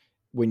partner,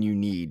 when you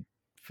need,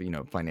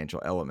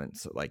 financial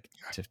elements like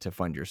to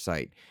fund your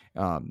site.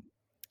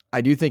 I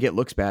do think it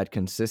looks bad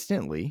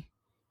consistently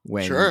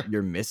when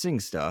you're missing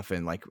stuff,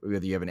 and like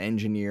whether you have an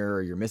engineer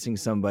or you're missing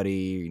somebody,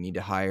 you need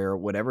to hire,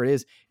 whatever it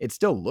is, it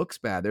still looks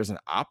bad. There's an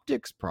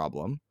optics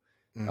problem.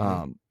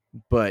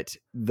 But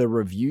the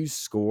review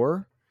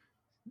score,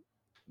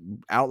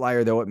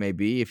 outlier though it may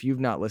be, if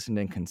you've not listened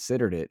and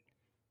considered it,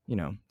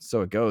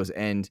 so it goes.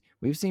 And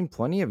we've seen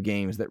plenty of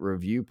games that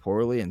review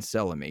poorly and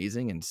sell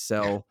amazing, and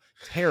sell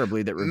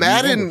terribly that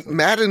review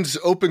Madden's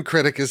Open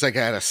Critic is like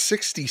at a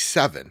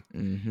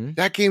 67.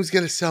 That game's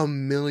going to sell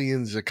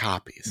millions of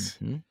copies,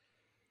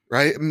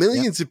 right?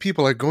 Millions of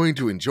people are going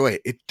to enjoy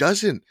it. It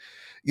doesn't,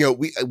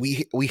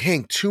 we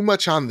hang too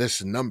much on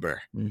this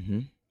number.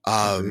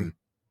 And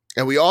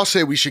we all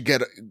say we should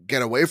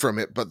get away from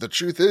it. But the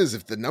truth is,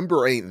 if the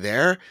number ain't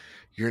there,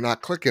 you're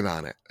not clicking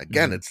on it.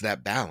 Again, it's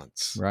that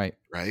balance. Right.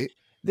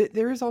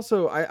 There is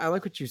also, I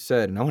like what you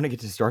said, and I want to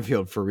get to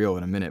Starfield for real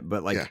in a minute,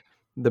 but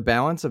the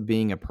balance of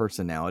being a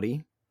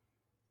personality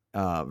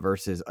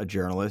versus a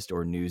journalist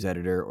or news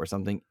editor or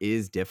something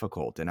is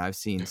difficult. And I've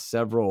seen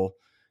several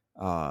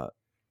what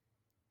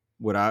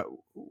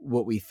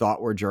we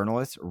thought were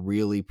journalists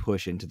really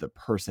push into the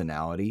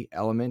personality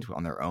element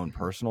on their own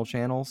personal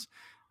channels,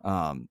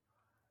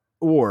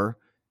 or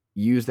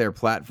use their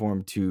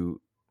platform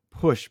to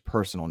push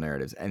personal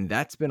narratives. And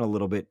that's been a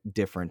little bit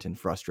different and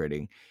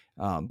frustrating.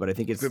 But I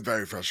think it's been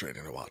very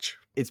frustrating to watch.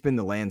 It's been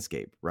the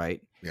landscape,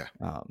 right?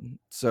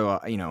 So,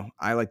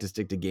 I like to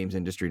stick to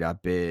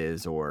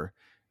gamesindustry.biz or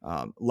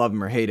love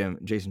him or hate him.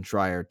 Jason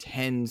Schreier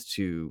tends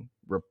to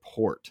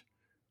report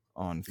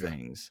on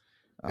things.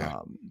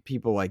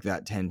 People like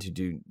that tend to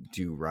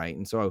do right.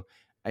 And so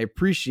I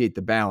appreciate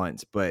the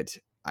balance, but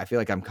I feel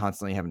like I'm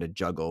constantly having to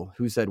juggle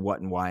who said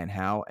what and why and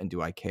how, and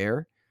do I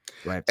care?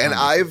 Do I have time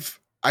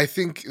I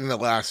think in the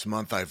last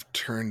month, I've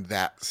turned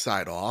that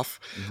side off.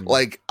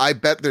 Like, I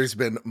bet there's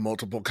been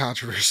multiple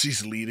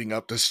controversies leading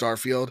up to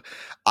Starfield.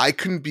 I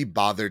couldn't be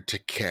bothered to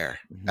care.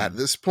 At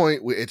this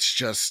point, it's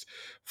just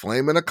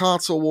flaming a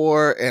console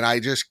war, and I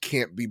just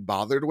can't be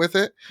bothered with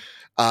it.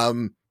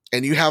 And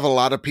you have a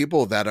lot of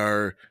people that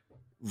are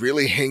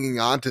really hanging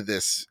on to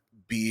this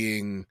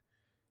being,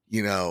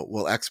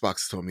 well,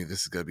 Xbox told me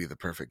this is going to be the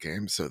perfect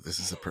game, so this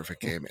is a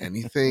perfect game.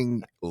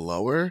 Anything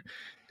lower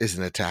is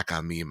an attack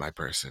on me and my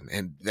person.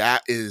 And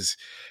that is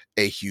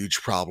a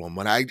huge problem.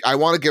 When I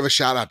want to give a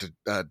shout out to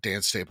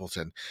Dan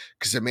Stapleton,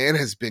 because the man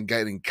has been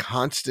getting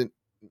constant,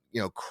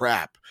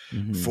 crap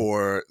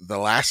for the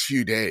last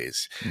few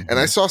days. And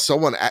I saw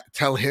someone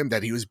tell him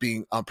that he was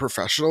being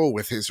unprofessional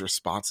with his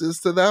responses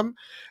to them.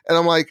 And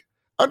I'm like,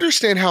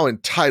 understand how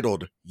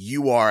entitled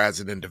you are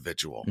as an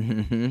individual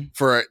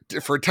for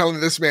telling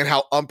this man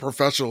how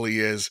unprofessional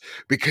he is,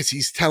 because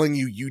he's telling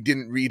you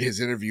didn't read his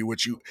interview,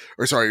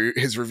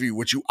 his review,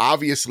 which you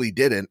obviously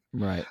didn't.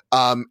 Right.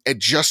 And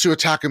just to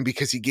attack him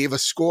because he gave a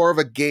score of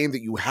a game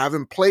that you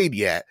haven't played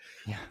yet,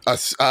 a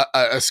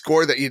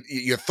score that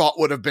you thought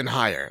would have been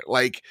higher.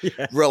 Like,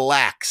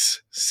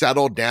 relax,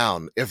 settle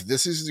down. If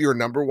this is your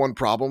number one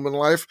problem in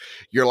life,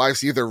 your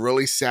life's either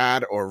really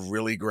sad or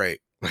really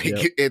great.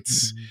 Like,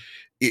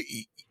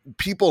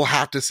 people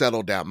have to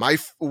settle down.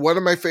 One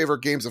of my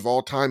favorite games of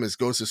all time is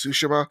Ghost of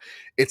Tsushima.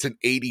 It's an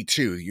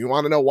 82. You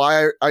want to know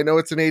why I know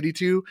it's an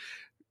 82?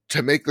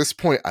 To make this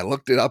point, I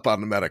looked it up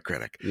on the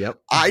Metacritic.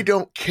 I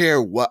don't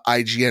care what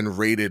IGN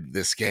rated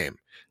this game.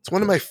 It's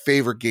one of my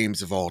favorite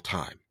games of all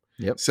time.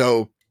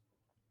 So,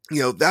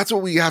 that's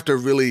what we have to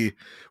really,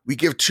 we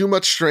give too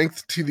much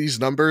strength to these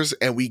numbers,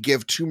 and we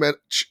give too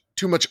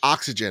much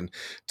oxygen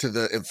to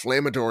the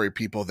inflammatory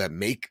people that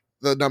make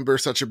the number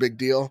such a big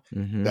deal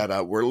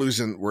that we're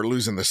losing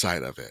the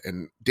sight of it.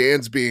 And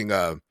Dan's being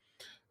a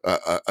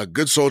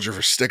good soldier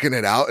for sticking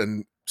it out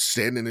and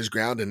standing his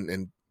ground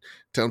and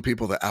telling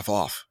people to F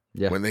off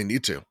when they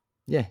need to.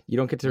 Yeah. You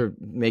don't get to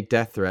make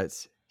death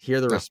threats,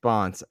 hear the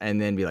response,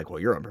 and then be like, well,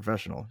 you're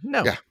unprofessional.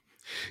 No.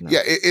 Yeah,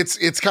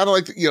 it's kind of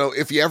like,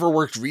 if you ever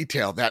worked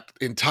retail, that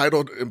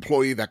entitled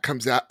employee that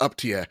comes up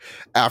to you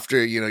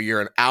after,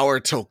 you're an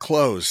hour till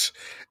close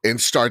and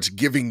starts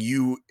giving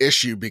you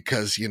issue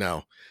because,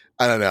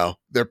 I don't know,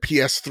 their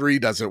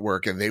PS3 doesn't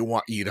work and they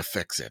want you to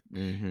fix it,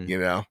 and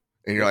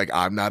you're like,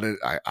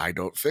 I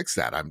don't fix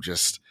that. I'm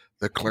just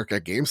the clerk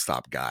at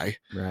GameStop guy.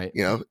 Right.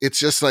 You know, it's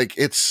just like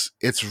it's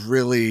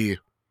really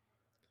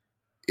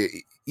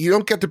you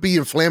don't get to be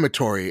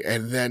inflammatory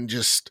and then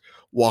just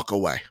walk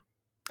away.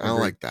 I don't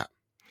like that.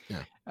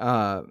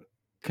 Yeah.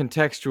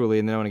 Contextually,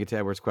 and then I want to get to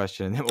Edward's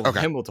question, and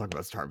then we'll talk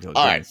about Starfield.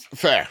 All right,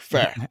 fair.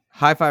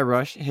 Hi-Fi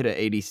Rush hit an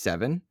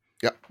 87.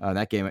 Yep.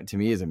 That game to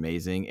me is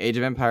amazing. Age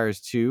of Empires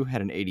 2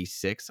 had an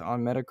 86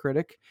 on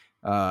Metacritic.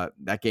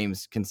 That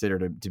game's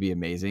considered to be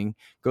amazing.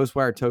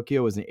 Ghostwire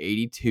Tokyo was an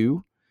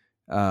 82.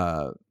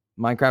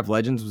 Minecraft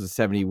Legends was a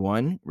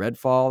 71.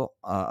 Redfall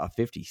a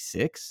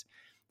 56.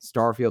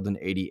 Starfield an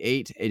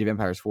 88. Age of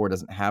Empires 4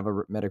 doesn't have a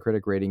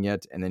Metacritic rating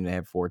yet, and then they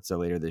have Forza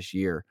later this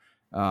year.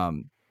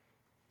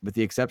 With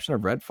the exception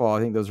of Redfall,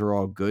 I think those are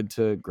all good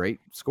to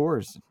great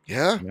scores.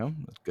 Yeah. You know,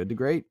 it's good to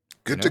great.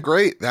 Good to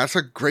great. That's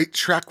a great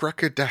track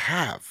record to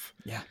have.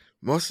 Yeah.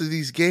 Most of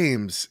these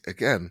games,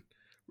 again,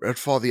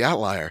 Redfall the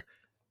outlier,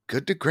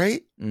 good to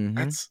great.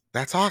 Mm-hmm.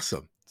 That's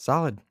awesome.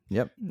 Solid.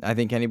 Yep. I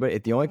think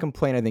the only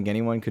complaint I think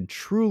anyone could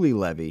truly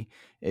levy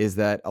is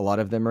that a lot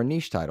of them are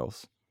niche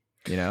titles.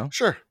 You know?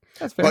 Sure.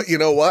 That's fair. But you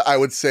know what? I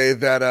would say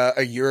that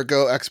a year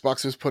ago,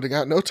 Xbox was putting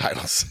out no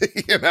titles,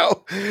 you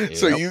know? Yep.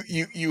 So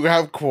you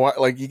have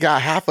quite, you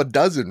got half a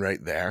dozen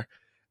right there,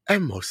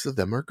 and most of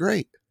them are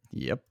great.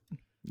 Yep.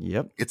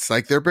 It's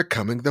like they're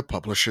becoming the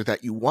publisher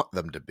that you want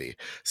them to be.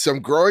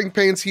 Some growing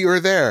pains here or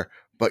there,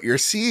 but you're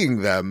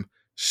seeing them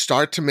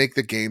start to make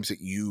the games that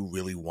you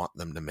really want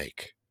them to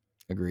make.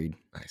 Agreed.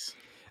 Nice.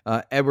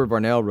 Edward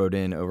Barnell wrote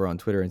in over on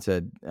Twitter and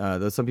said,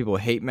 though some people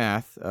hate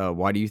math,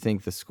 why do you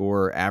think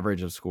the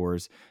average of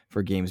scores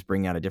for games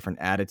bring out a different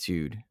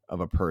attitude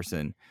of a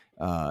person?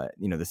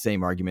 The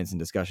same arguments and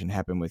discussion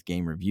happen with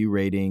game review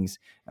ratings.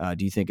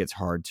 Do you think it's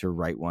hard to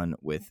write one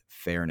with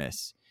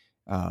fairness?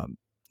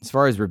 As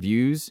far as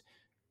reviews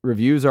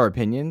are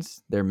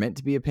opinions. They're meant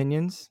to be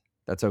opinions.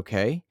 That's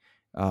okay.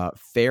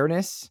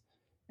 Fairness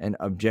and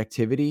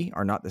objectivity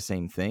are not the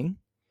same thing.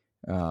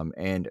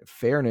 And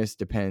fairness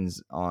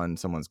depends on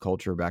someone's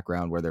culture,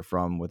 background, where they're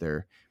from, what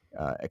they're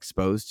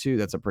exposed to.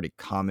 That's a pretty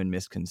common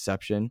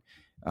misconception.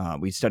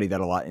 We study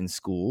that a lot in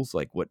schools,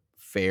 like what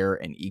fair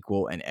and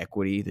equal and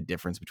equity, the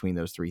difference between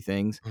those three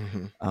things.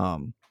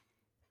 Mm-hmm.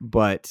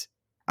 But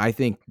I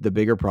think the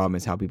bigger problem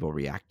is how people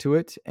react to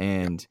it.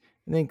 And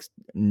I think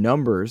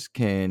numbers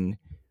can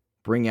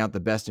bring out the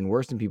best and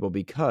worst in people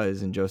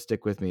because, and Joe,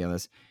 stick with me on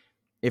this,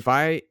 if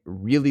I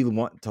really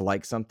want to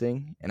like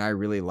something and I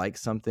really like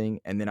something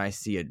and then I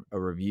see a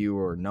review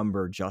or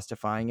number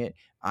justifying it,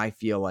 I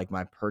feel like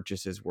my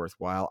purchase is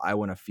worthwhile. I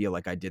want to feel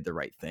like I did the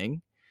right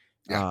thing.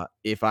 Yeah.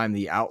 If I'm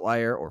the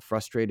outlier or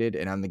frustrated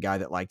and I'm the guy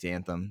that liked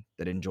Anthem,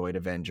 that enjoyed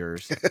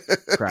Avengers,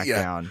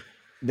 Crackdown,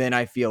 then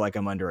I feel like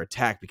I'm under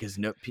attack because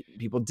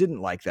people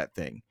didn't like that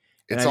thing.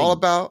 It's all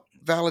about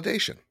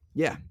validation.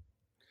 Yeah.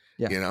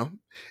 You know,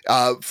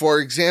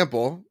 for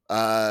example,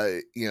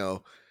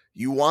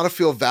 you want to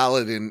feel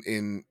valid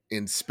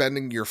in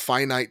spending your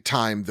finite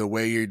time the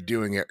way you're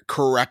doing it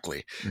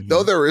correctly. Mm-hmm.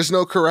 Though there is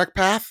no correct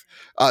path,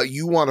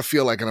 you want to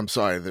feel like, and I'm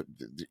sorry that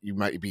you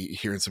might be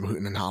hearing some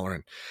hooting and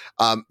hollering.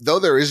 Though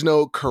there is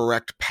no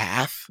correct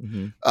path,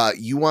 mm-hmm.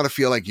 You want to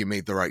feel like you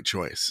made the right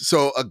choice.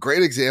 So a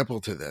great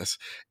example to this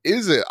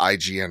is an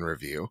IGN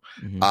review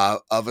mm-hmm.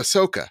 Of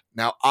Ahsoka.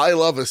 Now, I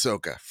love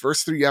Ahsoka.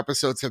 First 3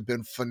 episodes have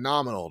been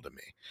phenomenal to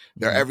me.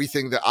 They're mm-hmm.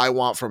 everything that I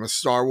want from a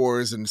Star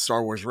Wars and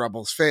Star Wars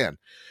Rebels fan.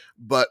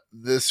 But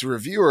this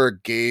reviewer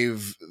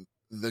gave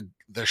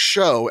the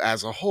show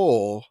as a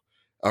whole,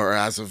 or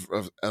as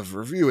of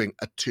reviewing,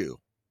 a 2.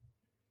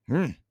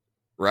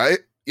 Right?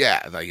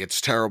 Yeah, like it's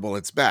terrible,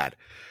 it's bad.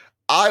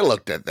 I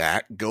looked at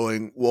that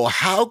going, well,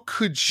 how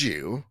could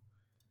you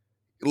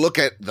look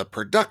at the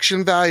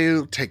production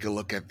value, take a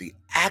look at the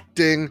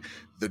acting,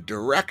 the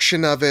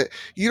direction of it?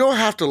 You don't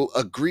have to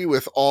agree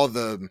with all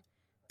their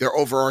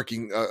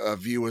overarching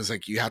view is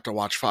like you have to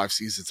watch 5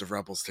 seasons of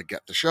Rebels to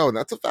get the show, and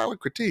that's a valid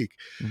critique.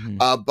 Mm-hmm.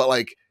 But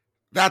like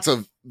that's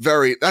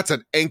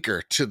an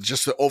anchor to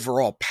just the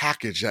overall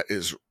package that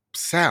is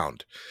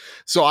sound.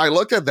 So I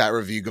looked at that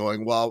review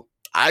going, well,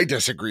 I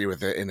disagree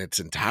with it in its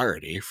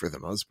entirety for the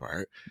most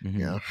part. Mm-hmm.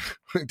 You know,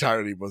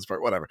 entirety, most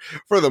part, whatever.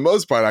 For the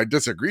most part, I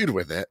disagreed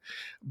with it,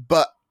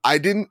 but I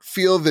didn't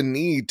feel the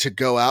need to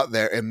go out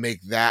there and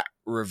make that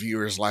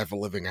reviewer's life a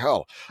living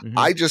hell. Mm-hmm.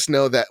 I just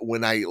know that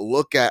when I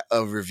look at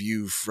a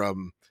review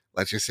from,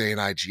 let's just say an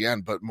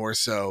IGN, but more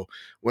so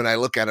when I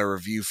look at a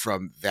review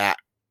from that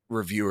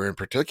reviewer in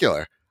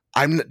particular,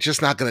 I'm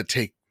just not going to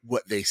take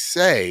what they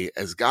say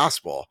as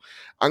gospel.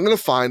 I'm going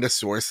to find a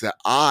source that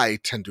I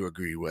tend to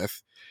agree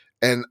with,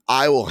 and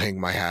I will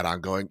hang my hat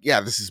on going, yeah,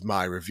 this is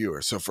my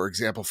reviewer. So for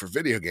example, for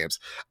video games,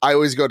 I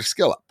always go to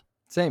Skill Up.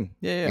 Same.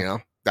 Yeah. You know,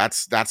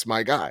 that's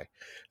my guy.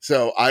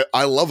 So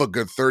I love a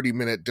good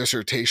 30-minute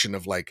dissertation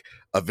of like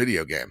a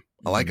video game.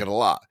 Mm-hmm. I like it a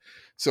lot.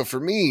 So for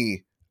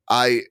me,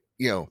 I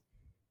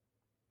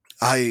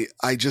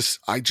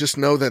just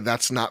know that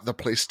that's not the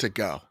place to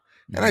go.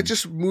 Mm-hmm. And I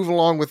just move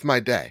along with my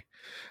day.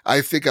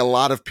 I think a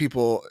lot of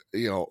people,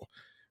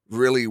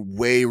 really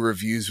weigh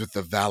reviews with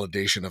the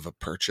validation of a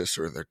purchase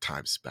or their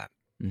time spent.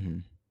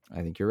 Mm-hmm.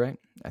 I think you're right.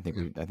 I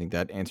think I think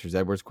that answers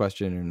Edward's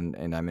question,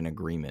 and I'm in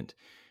agreement.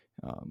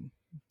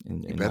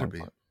 You better be.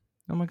 Part.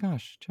 Oh my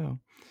gosh, Joe.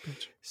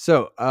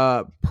 So,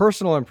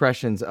 personal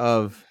impressions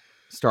of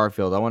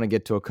Starfield. I want to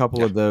get to a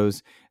couple of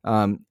those.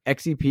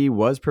 XEP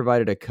was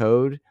provided a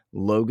code.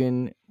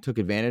 Logan took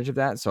advantage of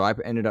that, so I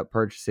ended up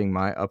purchasing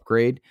my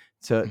upgrade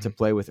to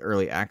play with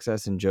early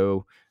access. And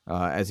Joe,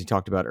 as he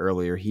talked about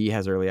earlier, he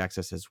has early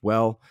access as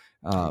well.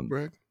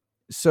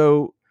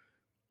 So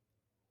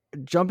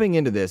jumping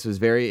into this was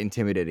very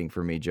intimidating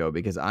for me, Joe,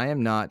 because I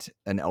am not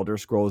an Elder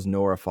Scrolls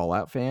nor a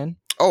Fallout fan.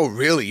 Oh,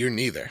 really? You're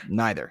neither?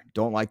 Neither.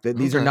 Don't like that.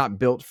 These are not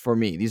built for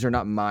me. These are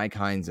not my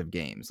kinds of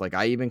games. Like,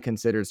 I even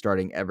considered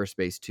starting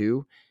Everspace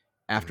 2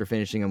 after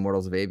finishing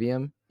Immortals of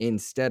Avium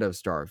instead of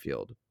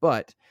Starfield.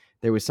 But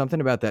there was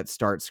something about that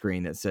start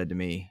screen that said to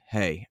me,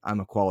 hey, I'm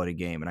a quality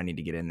game and I need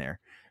to get in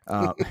there.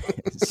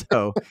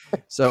 So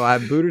I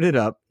booted it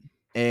up,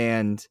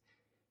 and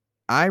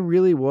I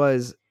really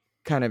was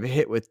kind of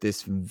hit with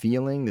this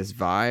feeling, this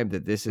vibe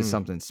that this is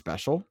something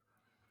special.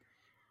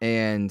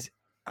 And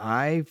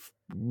I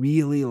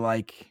really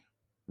like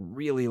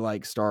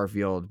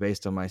Starfield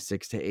based on my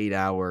 6 to 8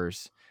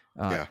 hours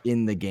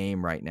in the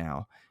game right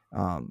now.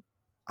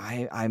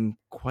 I'm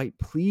quite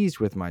pleased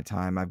with my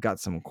time. I've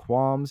got some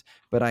qualms,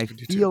 but I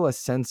feel a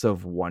sense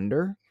of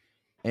wonder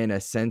and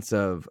a sense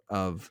of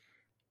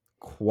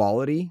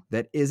quality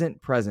that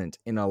isn't present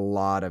in a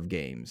lot of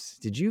games.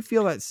 Did you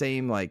feel that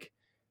same like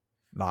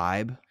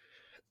vibe?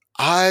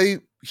 Similar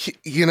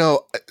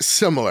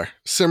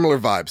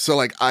vibe. So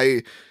like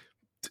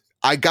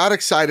I got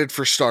excited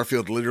for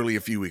Starfield literally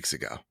a few weeks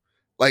ago.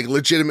 Like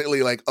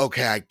legitimately like,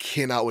 okay, I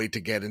cannot wait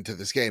to get into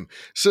this game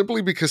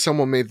simply because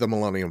someone made the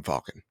Millennium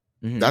Falcon.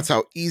 Mm-hmm. That's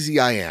how easy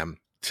I am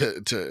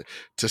to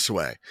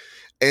sway.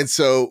 And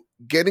so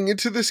getting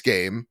into this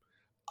game,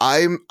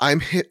 I'm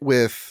hit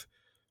with,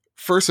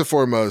 first and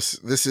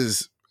foremost, this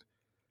is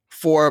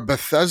for a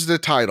Bethesda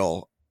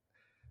title.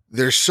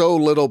 There's so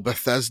little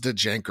Bethesda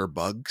jank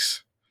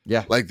bugs.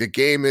 Yeah. Like the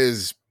game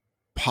is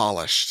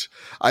polished.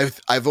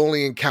 I've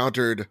only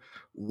encountered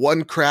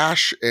one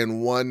crash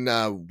and one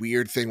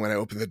weird thing when I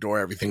opened the door.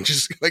 Everything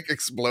just like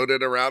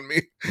exploded around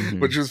me,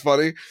 which was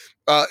funny.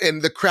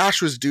 And the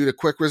crash was due to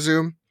quick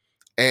resume.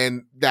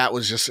 And that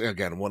was just,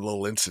 again, one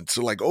little instance.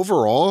 So like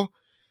overall,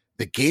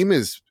 the game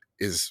is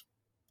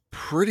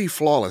pretty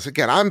flawless.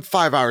 Again, I'm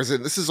 5 hours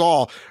in. This is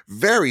all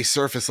very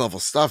surface level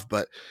stuff,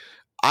 but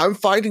I'm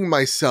finding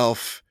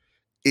myself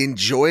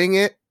enjoying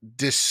it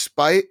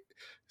despite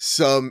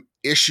some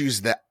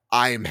issues that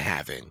I'm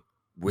having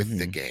with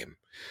the game.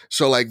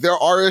 So like there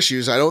are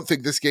issues. I don't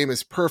think this game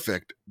is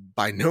perfect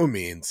by no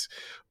means,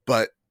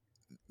 but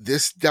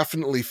this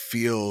definitely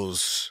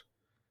feels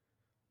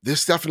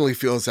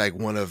like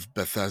one of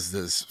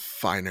Bethesda's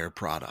finer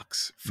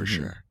products for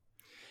sure.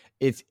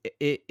 It's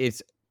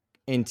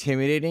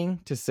intimidating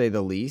to say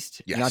the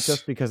least, not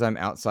just because I'm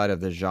outside of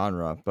the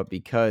genre, but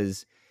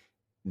because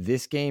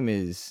this game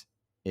is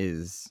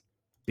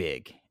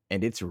big,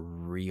 and it's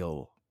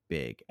real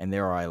big, and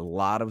there are a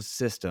lot of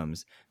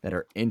systems that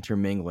are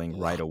intermingling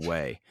right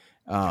away.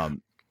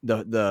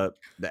 The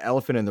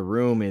elephant in the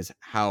room is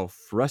how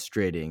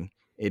frustrating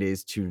it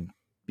is to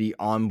be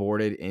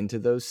onboarded into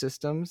those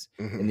systems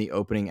in the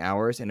opening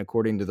hours. And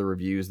according to the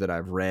reviews that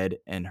I've read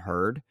and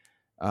heard,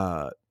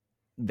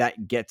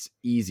 that gets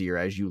easier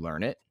as you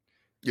learn it.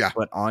 Yeah.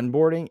 But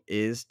onboarding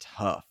is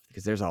tough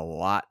because there's a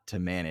lot to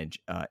manage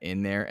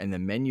in there, and the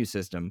menu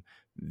system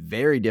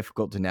very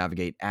difficult to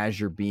navigate as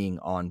you're being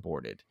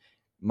onboarded.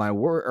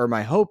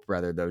 My hope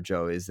rather though,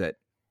 Joe, is that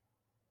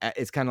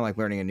it's kind of like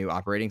learning a new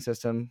operating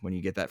system when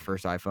you get that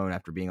first iPhone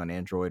after being on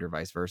Android or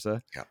vice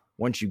versa. Yeah.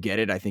 Once you get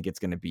it, I think it's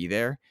going to be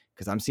there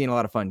because I'm seeing a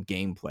lot of fun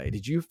gameplay.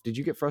 Did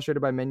you get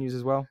frustrated by menus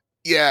as well?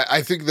 Yeah,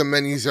 I think the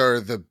menus are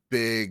the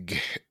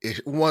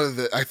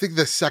I think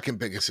the second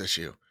biggest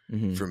issue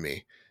for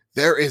me.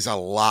 There is a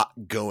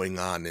lot going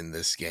on in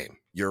this game.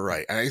 You're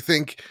right. And I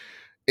think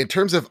in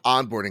terms of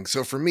onboarding,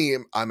 so for me,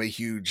 I'm a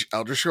huge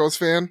Elder Scrolls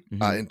fan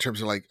in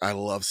terms of like, I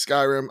love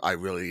Skyrim. I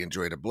really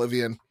enjoyed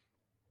Oblivion.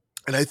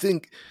 And I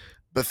think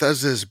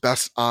Bethesda's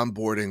best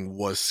onboarding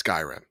was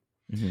Skyrim.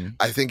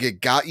 I think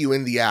it got you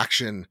in the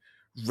action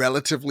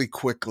relatively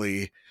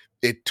quickly.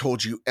 It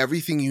told you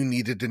everything you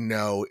needed to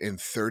know in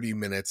 30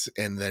 minutes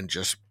and then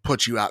just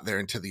put you out there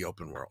into the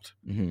open world.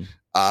 In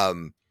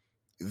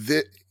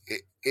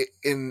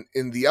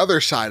the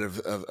other side of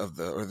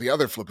the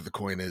other flip of the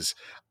coin is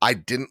I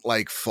didn't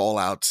like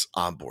Fallout's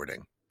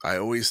onboarding. I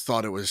always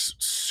thought it was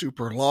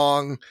super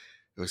long.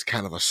 It was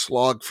kind of a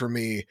slog for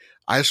me.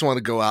 I just want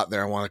to go out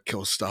there. I want to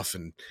kill stuff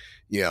and,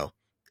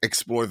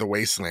 explore the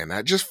wasteland.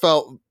 I just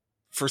felt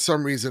for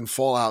some reason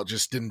Fallout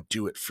just didn't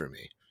do it for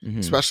me,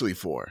 especially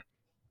 4.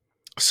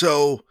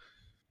 So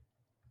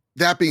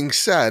that being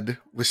said,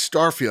 with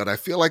Starfield, I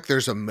feel like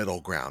there's a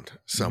middle ground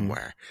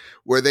somewhere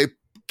where they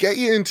get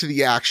you into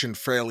the action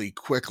fairly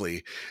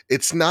quickly.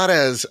 It's not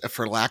as,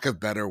 for lack of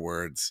better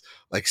words,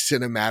 like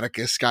cinematic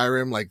as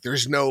Skyrim. Like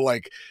there's no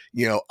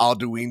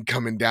Alduin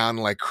coming down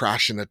and like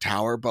crashing a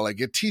tower, but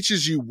like it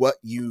teaches you what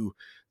you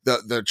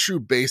the true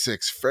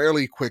basics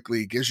fairly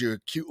quickly. It gives you a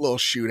cute little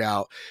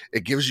shootout.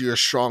 It gives you a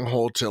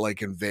stronghold to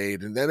like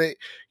invade, and then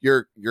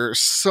you're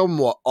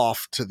somewhat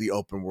off to the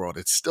open world.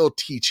 It's still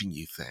teaching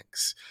you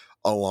things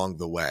along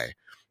the way.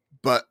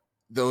 But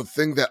the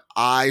thing that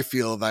I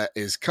feel that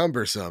is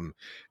cumbersome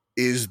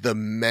is the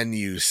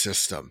menu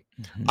system.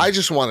 Mm-hmm. I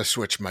just want to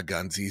switch my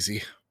guns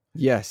easy.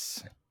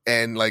 Yes.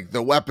 And like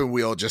the weapon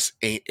wheel just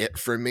ain't it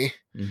for me.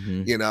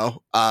 Mm-hmm. You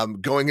know,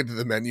 going into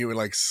the menu and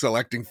like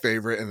selecting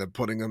favorite and then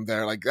putting them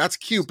there, like that's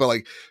cute, but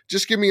like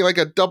just give me like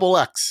a double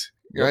X,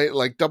 right? Yep.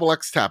 Like double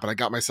X tap, and I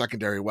got my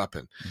secondary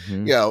weapon.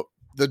 Mm-hmm. You know,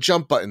 the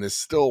jump button is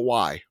still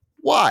Y.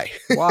 Why?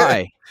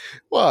 Why?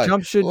 Why?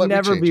 Jump should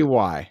never be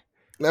Y.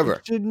 Never.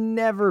 It should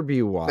never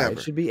be Y. Never.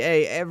 It should be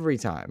A every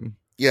time.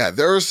 Yeah,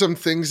 there are some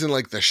things in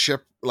like the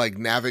ship like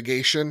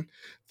navigation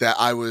that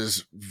I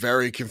was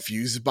very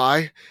confused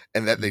by,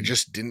 and that they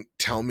just didn't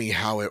tell me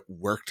how it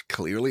worked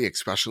clearly,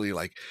 especially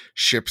like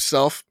ship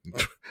self.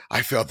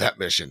 I failed that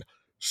mission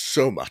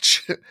so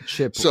much.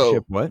 Ship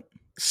what?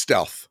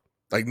 Stealth,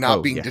 like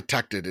not being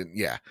detected, and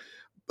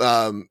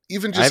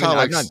even just how like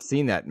I've not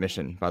seen that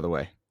mission, by the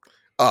way.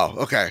 Oh,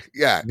 okay,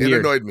 yeah, Weird. It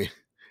annoyed me.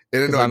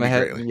 It annoyed me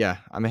greatly. Yeah,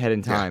 I'm ahead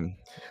in time.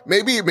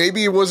 Yeah.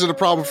 Maybe it wasn't a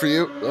problem for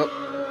you.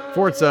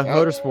 Forza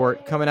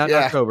Motorsport coming out in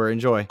October.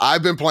 Enjoy.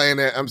 I've been playing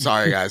it. I'm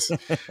sorry, guys.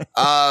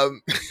 But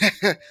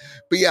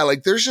yeah,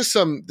 like there's just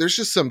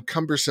some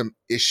cumbersome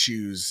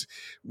issues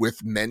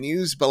with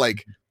menus, but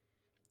like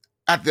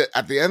at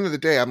the end of the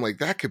day, I'm like,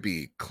 that could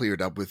be cleared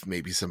up with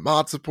maybe some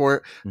mod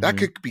support. That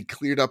could be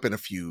cleared up in a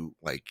few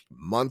like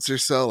months or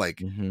so.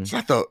 Like it's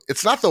not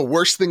the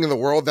worst thing in the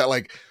world. That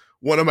like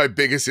one of my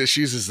biggest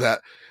issues is that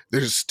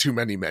there's too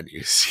many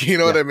menus. You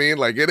know what I mean?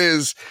 Like it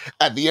is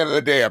at the end of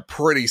the day a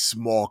pretty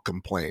small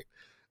complaint.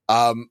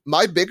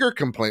 My bigger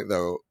complaint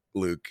though,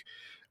 Luke,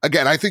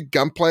 again, I think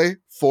gunplay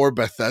for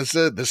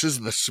Bethesda, this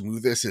is the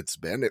smoothest it's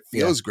been. It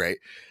feels great.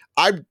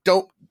 I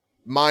don't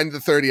mind the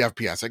 30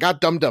 FPS. I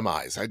got dumb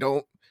eyes. I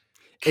don't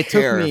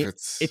care if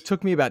it's... It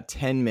took me about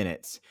 10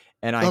 minutes,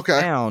 and I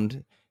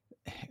found,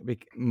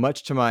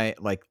 much to my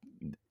like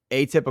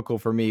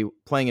atypical for me,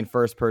 playing in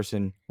first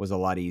person was a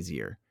lot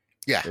easier.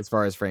 Yeah, as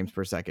far as frames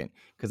per second,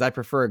 because I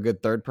prefer a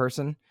good third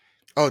person.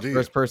 Oh, do you?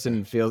 First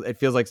person feels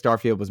like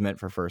Starfield was meant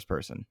for first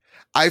person.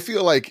 I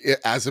feel like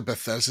as a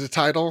Bethesda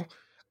title,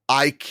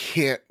 I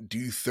can't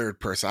do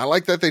third person. I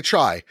like that they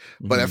try,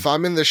 but if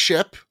I'm in the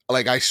ship,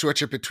 like I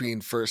switch it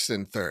between first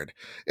and third.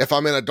 If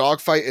I'm in a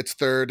dogfight, it's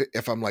third.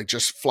 If I'm like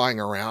just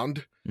flying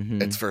around,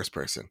 it's first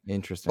person.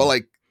 Interesting. But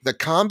like the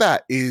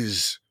combat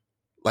is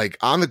like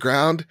on the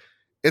ground,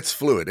 it's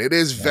fluid. It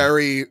is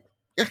very...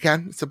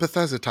 Again, it's a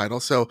Bethesda title,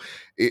 so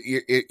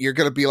you're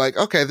going to be like,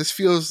 okay, this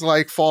feels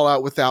like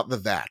Fallout without the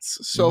VATS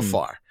so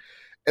far.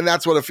 And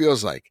that's what it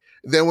feels like.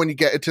 Then when you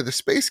get into the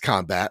space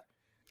combat,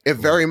 it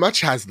very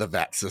much has the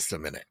VAT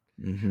system in it,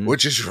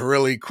 which is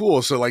really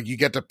cool. So like you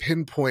get to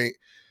pinpoint,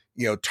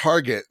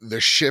 target the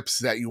ships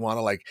that you want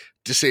to like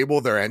disable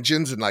their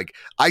engines. And like,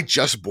 I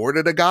just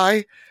boarded a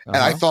guy and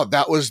I thought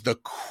that was the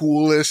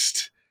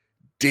coolest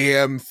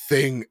damn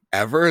thing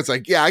ever. It's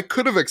like, yeah, I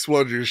could have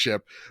exploded your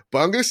ship,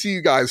 but I'm gonna see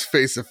you guys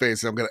face to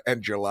face and I'm gonna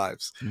end your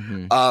lives.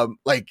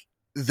 Like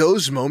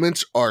those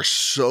moments are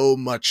so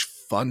much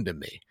fun to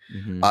me.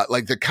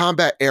 Like the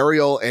combat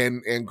aerial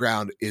and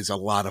ground is a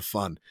lot of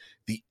fun.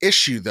 The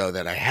issue though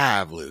that I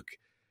have, Luke,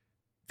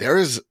 there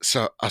is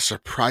a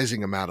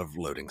surprising amount of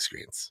loading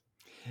screens.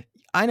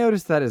 I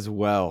noticed that as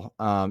well.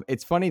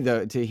 It's funny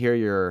though to hear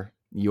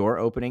your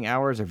opening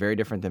hours are very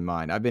different than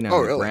mine. I've been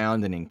on the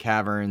ground and in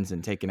caverns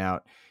and taking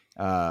out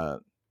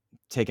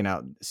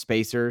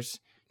spacers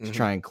to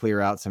try and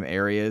clear out some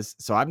areas.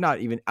 So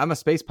I'm a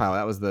space pilot.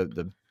 That was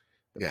the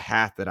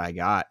path that I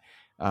got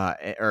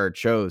or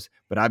chose,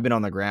 but I've been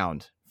on the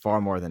ground far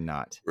more than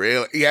not.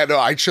 Really? Yeah, no,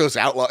 I chose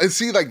outlaw. And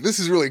see, like, this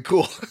is really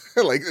cool.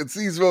 Like, it's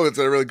these moments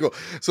that are really cool.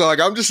 So, like,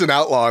 I'm just an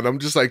outlaw, and I'm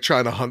just, like,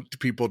 trying to hunt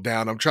people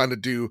down. I'm trying to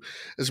do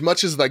as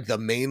much as, like, the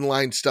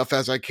mainline stuff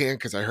as I can,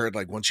 because I heard,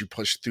 like, once you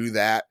push through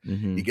that,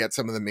 you get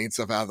some of the main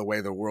stuff out of the way,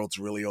 the world's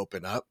really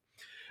open up.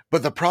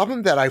 But the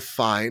problem that I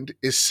find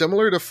is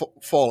similar to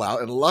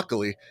Fallout, and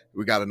luckily,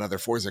 we got another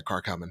Forza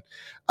car coming.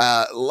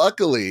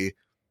 Luckily,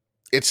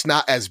 it's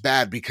not as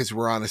bad because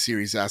we're on a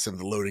Series S and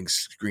the loading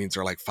screens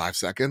are like 5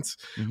 seconds.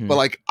 But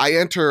like I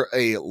enter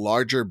a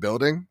larger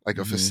building, like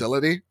a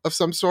facility of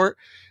some sort,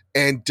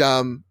 and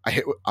I'm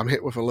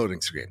hit with a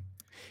loading screen.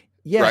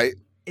 Yeah, right.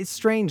 It's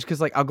strange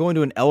because like I'll go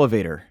into an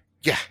elevator.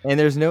 Yeah, and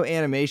there's no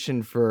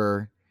animation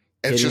for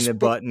hitting the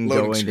button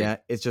going down.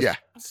 It's just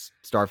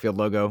Starfield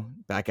logo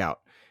back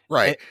out.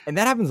 Right, and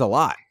that happens a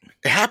lot.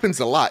 It happens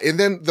a lot. And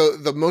then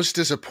the most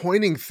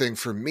disappointing thing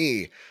for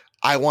me,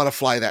 I want to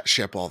fly that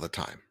ship all the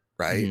time.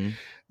 Right.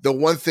 The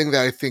one thing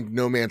that I think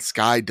No Man's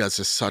Sky does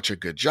such a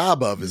good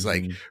job of is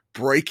like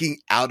breaking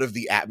out of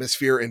the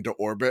atmosphere into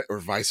orbit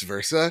or vice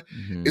versa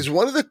is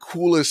one of the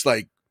coolest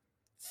like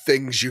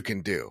things you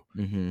can do.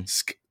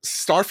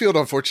 Starfield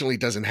unfortunately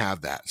doesn't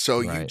have that.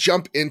 So you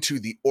jump into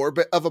the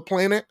orbit of a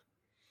planet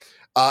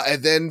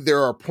and then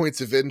there are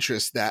points of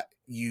interest that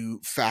you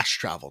fast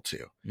travel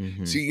to.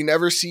 Mm-hmm. So you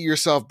never see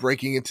yourself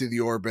breaking into the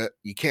orbit.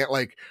 You can't,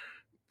 like,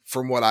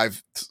 from what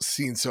I've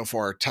seen so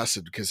far,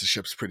 tested, because the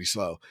ship's pretty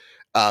slow.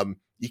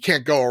 You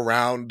can't go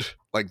around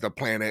like the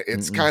planet.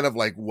 It's kind of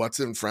like what's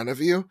in front of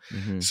you.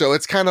 So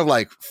it's kind of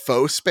like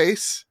faux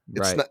space.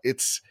 It's not,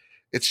 it's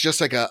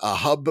just like a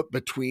hub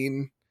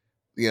between,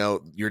 you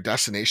know, your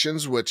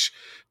destinations, which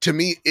to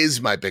me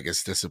is my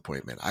biggest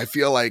disappointment. I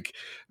feel like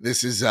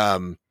this is,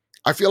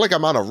 I feel like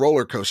I'm on a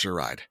roller coaster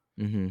ride.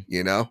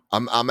 You know,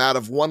 I'm out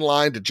of one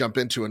line to jump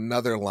into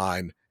another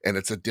line, and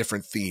it's a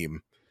different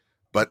theme,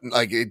 but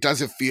like it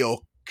doesn't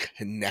feel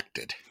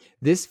connected.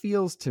 This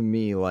feels to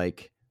me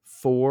like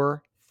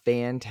 4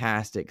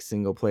 fantastic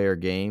single player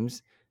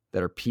games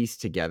that are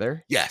pieced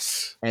together.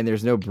 Yes. And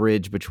there's no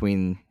bridge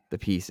between the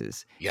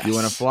pieces. Yes. You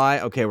want to fly?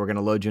 Okay, we're going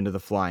to load you into the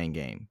flying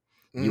game.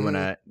 You want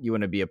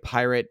to be a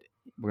pirate?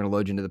 We're going to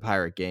load you into the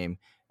pirate game.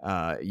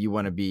 You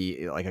want to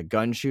be like a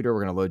gun shooter?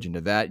 We're going to load you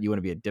into that. You want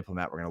to be a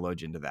diplomat? We're going to load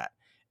you into that.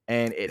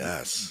 And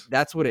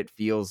that's what it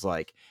feels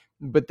like.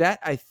 But that,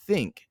 I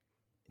think,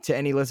 to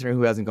any listener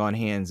who hasn't gone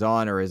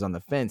hands-on or is on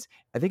the fence,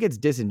 I think it's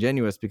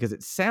disingenuous, because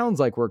it sounds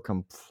like we're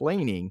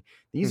complaining.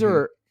 These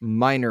are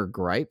minor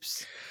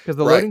gripes, because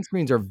the loading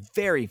screens are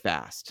very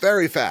fast.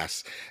 Very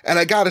fast. And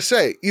I gotta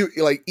say,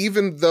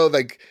 even though,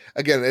 like,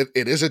 again,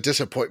 it is a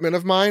disappointment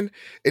of mine,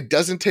 it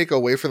doesn't take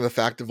away from the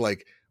fact of,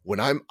 like,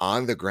 when I'm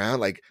on the ground,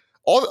 like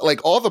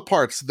all the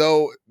parts,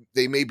 though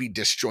they may be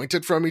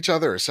disjointed from each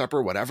other or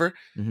separate, whatever,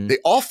 they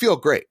all feel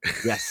great.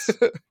 Yes,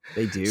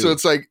 they do. So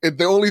it's like,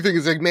 the only thing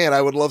is, like, man,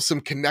 I would love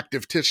some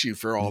connective tissue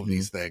for all of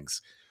these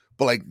things,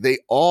 but like they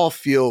all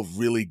feel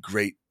really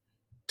great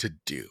to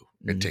do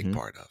and take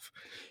part of.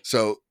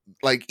 So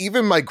like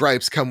even my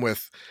gripes come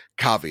with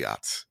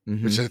caveats,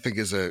 which I think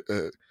is a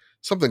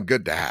something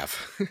good to have.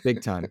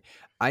 Big time.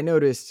 I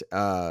noticed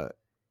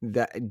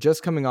that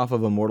just coming off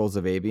of Immortals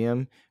of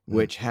Abium,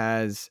 which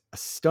has a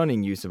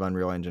stunning use of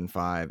Unreal Engine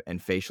 5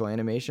 and facial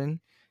animation,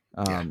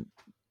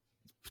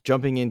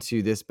 jumping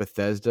into this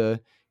Bethesda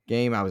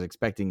game, I was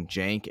expecting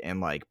jank and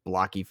like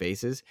blocky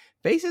faces.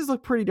 Faces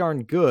look pretty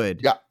darn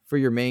good for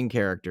your main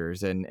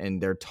characters,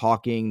 and they're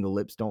talking. The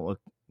lips don't look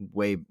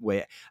way.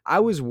 I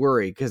was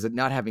worried, because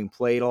not having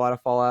played a lot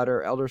of Fallout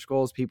or Elder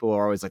Scrolls, people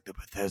are always like, the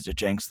Bethesda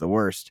jank's the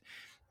worst.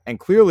 And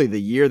clearly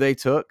the year they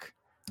took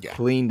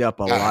cleaned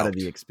up a lot of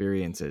the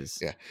experiences.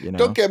 Yeah. You know?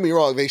 Don't get me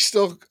wrong. They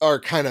still are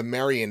kind of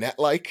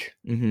marionette-like.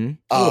 A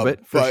little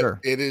bit, for sure.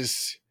 It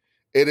is,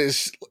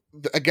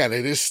 again,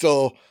 it is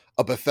still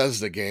a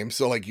Bethesda game.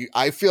 So like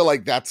I feel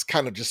like that's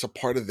kind of just a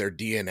part of their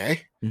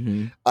DNA.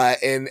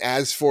 And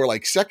as for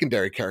like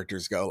secondary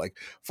characters go, like,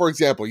 for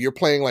example, you're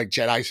playing like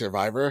Jedi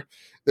Survivor.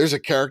 There's a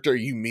character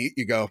you meet,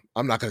 you go,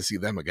 I'm not going to see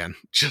them again,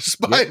 just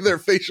by their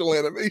facial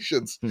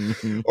animations.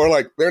 Or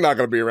like, they're not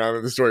going to be around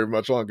in the story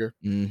much longer.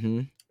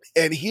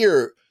 And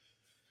here,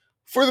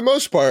 for the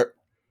most part,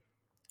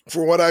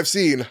 for what I've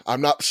seen, I'm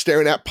not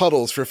staring at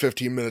puddles for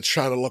 15 minutes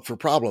trying to look for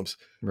problems.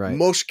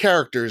 Most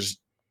characters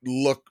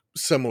look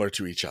similar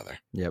to each other.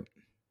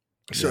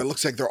 So it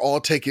looks like they're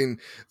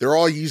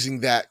all using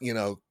that, you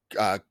know,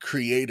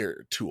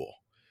 creator tool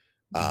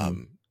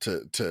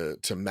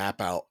to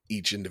map out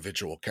each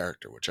individual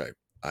character, which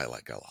I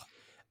like a lot.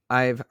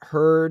 I've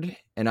heard,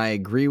 and I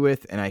agree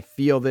with, and I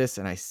feel this,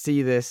 and I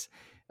see this.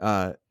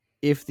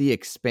 If The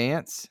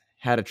Expanse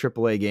had a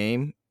AAA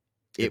game,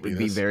 it would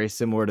be very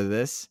similar to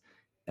this,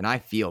 and I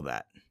feel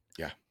that.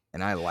 Yeah,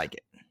 and I like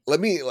it.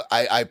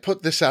 I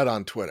put this out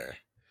on Twitter.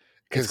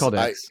 It's called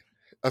X.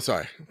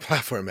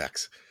 Platform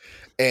X,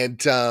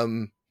 and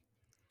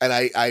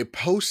I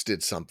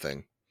posted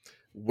something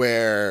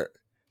where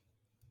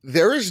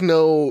there is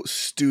no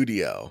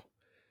studio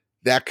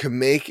that can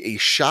make a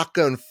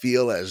shotgun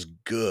feel as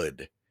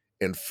good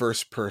in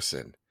first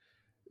person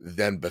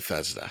than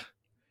Bethesda.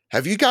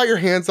 Have you got your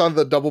hands on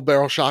the double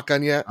barrel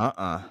shotgun yet?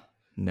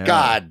 No.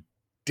 God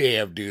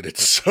damn, dude,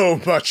 it's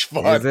so much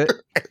fun. Is it?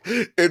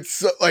 It's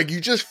so, like, you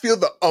just feel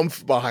the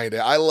oomph behind it.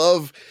 I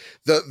love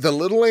the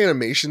little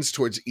animations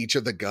towards each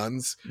of the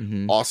guns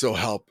also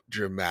help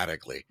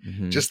dramatically.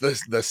 Just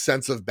the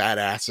sense of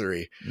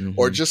badassery,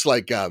 or just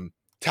like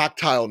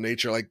tactile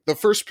nature. Like the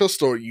first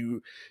pistol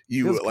you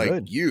like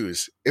good.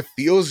 Use, it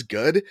feels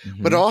good,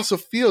 but it also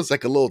feels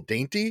like a little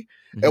dainty.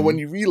 And when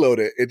you reload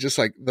it, it just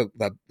like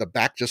the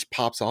back just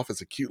pops off as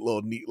a cute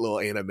little neat little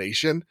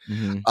animation.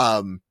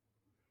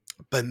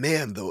 But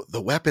man,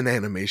 the weapon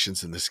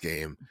animations in this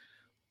game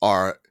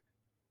are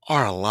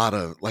a lot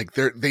of, like,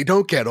 they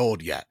don't get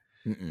old yet.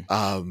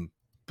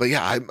 But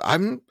yeah, I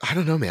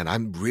don't know, man.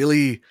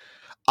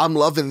 I'm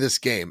loving this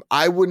game.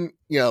 I wouldn't,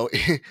 you know,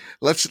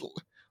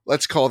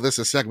 let's call this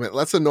a segment.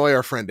 Let's annoy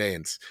our friend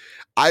Ains.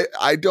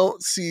 I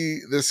don't see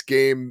this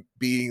game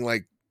being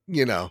like,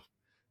 you know,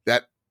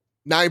 that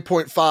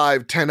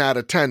 9.5, 10 out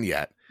of 10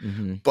 yet.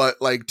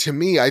 But like, to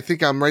me, I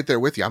think I'm right there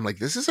with you. I'm like,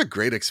 this is a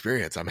great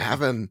experience. I'm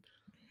having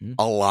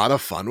a lot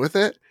of fun with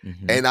it.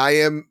 And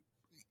I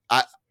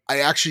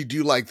actually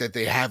do like that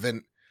they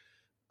haven't,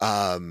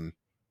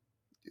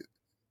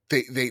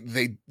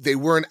 they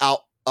weren't out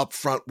up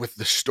front with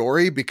the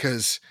story,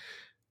 because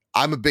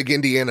I'm a big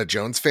Indiana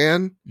Jones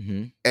fan,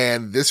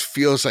 and this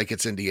feels like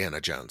it's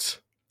Indiana Jones.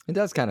 It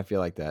does kind of feel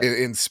like that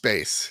in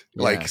space.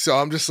 Yeah. Like, so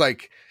I'm just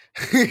like,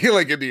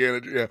 like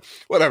Indiana, yeah,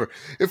 whatever.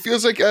 It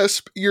feels like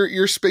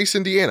your space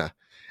Indiana,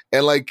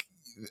 and like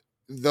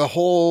the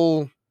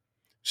whole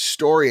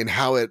story and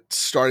how it's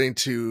starting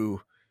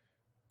to,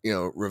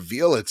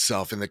 reveal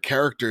itself in the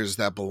characters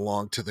that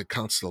belong to the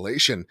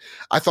constellation.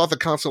 I thought the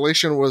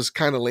constellation was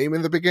kind of lame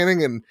in the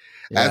beginning, and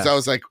as I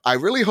was like, I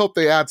really hope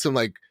they add some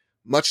like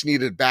much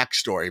needed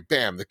backstory.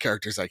 Bam, the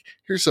character's like,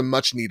 here's some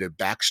much needed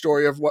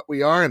backstory of what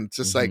we are, and it's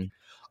just like,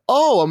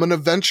 oh, I'm an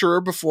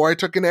adventurer before I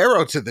took an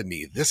arrow to the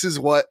knee. This is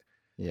what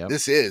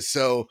this is.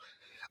 So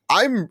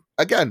I'm,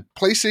 again,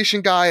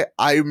 PlayStation guy.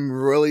 I'm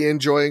really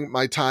enjoying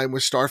my time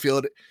with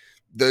Starfield.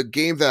 The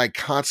game that I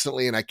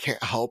constantly, and I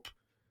can't help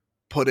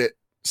put it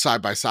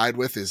side by side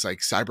with, is like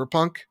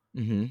Cyberpunk.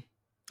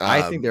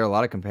 I think there are a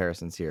lot of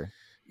comparisons here.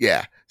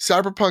 Yeah.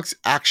 Cyberpunk's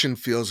action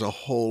feels a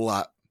whole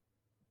lot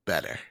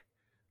better,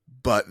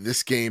 but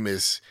this game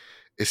is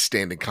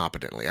standing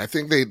competently. I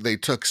think they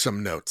took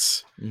some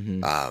notes.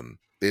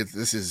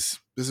 This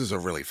is a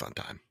really fun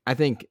time. I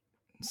think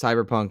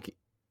Cyberpunk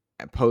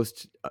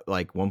post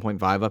like 1.5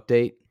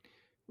 update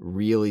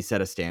really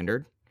set a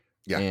standard.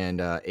 Yeah. And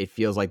it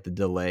feels like the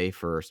delay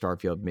for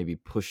Starfield maybe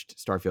pushed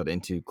Starfield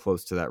into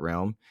close to that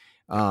realm.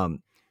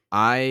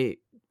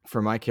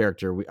 For my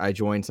character, I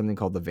joined something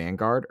called the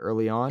Vanguard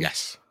early on.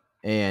 Yes.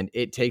 And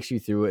it takes you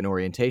through an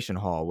orientation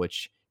hall,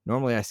 which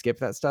normally I skip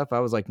that stuff. I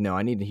was like, no,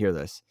 I need to hear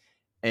this.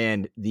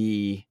 And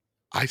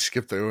I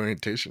skipped the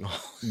orientation hall.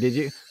 Did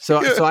you?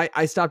 So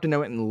I stopped and I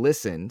went and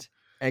listened,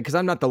 and because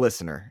I'm not the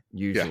listener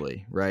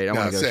usually, right? I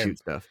want to go shoot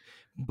stuff,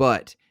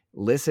 but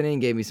listening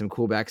gave me some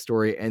cool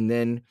backstory, and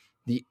then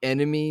the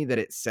enemy that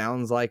it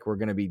sounds like we're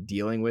going to be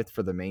dealing with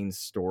for the main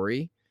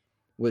story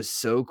was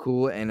so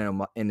cool,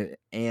 and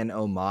an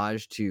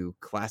homage to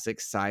classic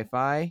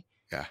sci-fi.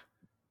 Yeah.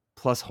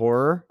 Plus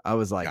horror. I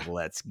was like,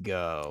 let's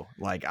go!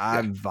 Like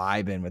I'm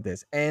vibing with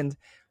this, and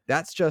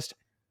that's just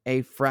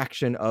a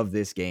fraction of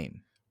this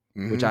game.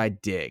 Which I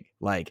dig.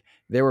 Like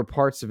there were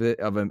parts of it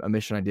of a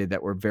mission I did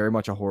that were very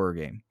much a horror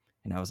game,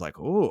 and I was like,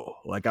 "Oh,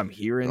 like I'm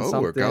hearing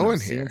something." We're going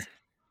here.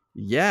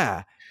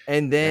 Yeah,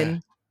 and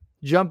then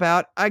jump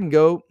out. I can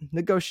go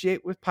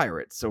negotiate with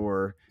pirates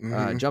or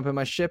jump in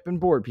my ship and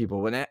board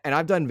people. And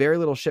I've done very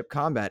little ship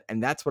combat,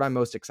 and that's what I'm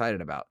most excited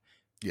about.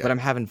 Yeah. But I'm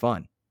having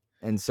fun,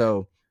 and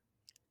so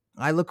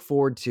I look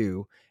forward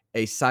to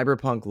a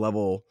Cyberpunk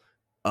level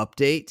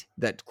update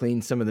that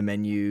cleans some of the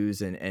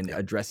menus and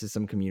addresses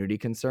some community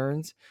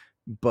concerns,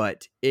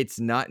 but it's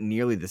not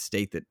nearly the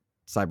state that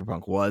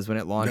Cyberpunk was when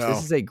it launched.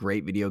 This is a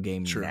great video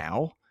game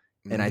now,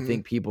 and I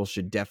think people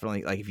should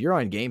definitely, like, if you're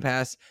on Game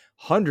Pass,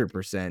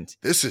 100%.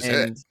 This is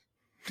it.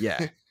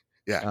 Yeah.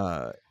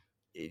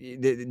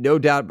 No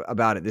doubt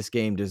about it. This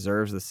game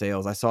deserves the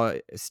sales. I saw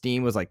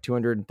Steam was like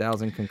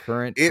 200,000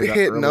 concurrent. It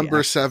hit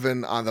number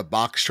 7 on the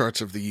box charts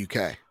of the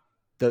UK.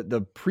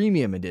 The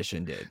premium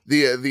edition did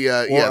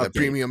the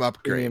premium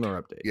upgrade. Premium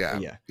or update.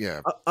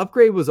 Yeah.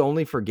 Upgrade was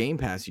only for Game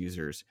Pass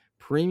users.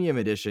 Premium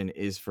edition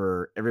is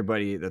for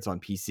everybody that's on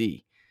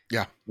PC.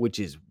 Yeah, which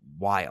is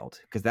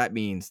wild because that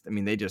means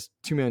they just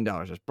 $2 million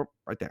just boop,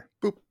 right there.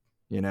 Boop.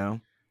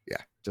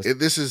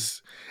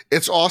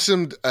 It's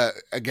awesome.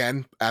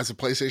 Again, as a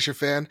PlayStation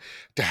fan,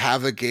 to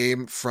have a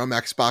game from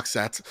Xbox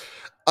that's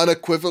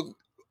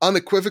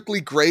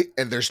unequivocally great,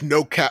 and there's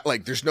no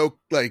caveats,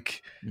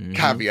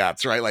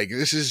 right? Like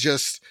this is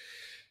just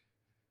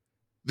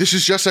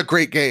a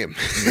great game.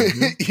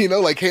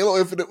 Like Halo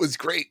Infinite was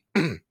great,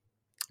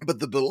 but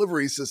the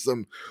delivery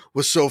system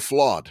was so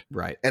flawed,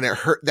 right? And it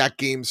hurt that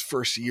game's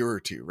first year or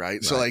two,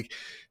 right? So like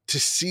to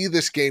see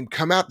this game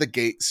come out the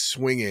gate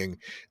swinging,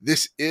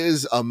 this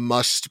is a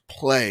must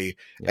play.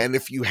 And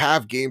if you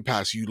have Game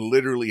Pass, you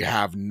literally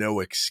have no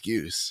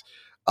excuse.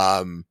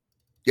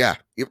 Yeah,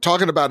 you're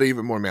talking about it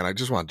even more, man. I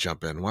just want to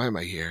jump in. Why am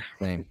I here?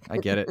 Same. I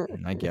get it.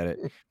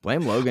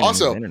 Blame Logan.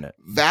 Also, on the internet.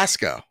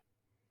 Vasco.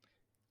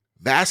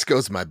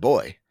 Vasco's my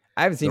boy.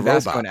 I haven't seen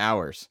Vasco in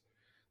hours.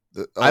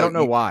 I don't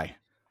know why.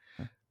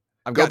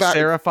 I've got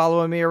Sarah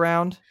following me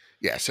around.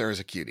 Yeah,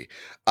 Sarah's a cutie.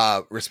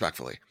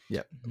 Respectfully.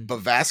 Yep. But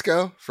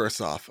Vasco,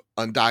 first off,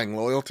 undying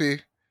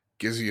loyalty,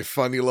 gives you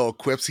funny little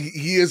quips.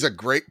 He is a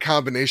great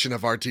combination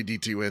of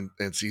R2-D2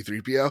 and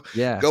C-3PO.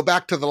 Yeah. Go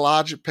back to the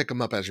lodge, pick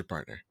him up as your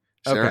partner.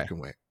 Sarah can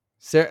wait.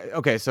 Sarah,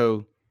 okay,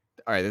 so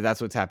all right,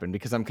 that's what's happened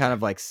because I'm kind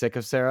of like sick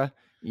of Sarah,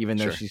 even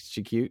though she's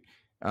cute.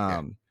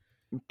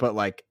 But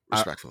like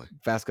respectfully,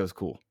 Vasco's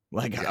cool.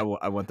 Like I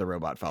want the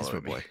robot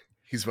following me.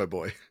 He's my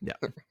boy. Yeah.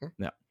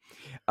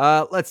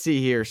 Let's see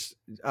here.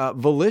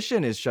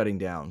 Volition is shutting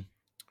down.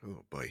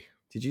 Oh boy.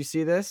 Did you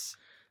see this?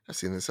 I've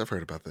seen this. I've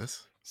heard about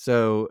this.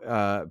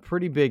 So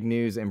pretty big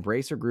news.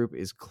 Embracer Group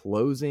is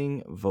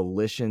closing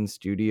Volition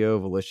Studio.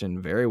 Volition,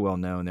 very well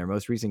known. Their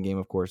most recent game,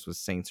 of course, was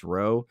Saints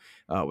Row,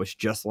 which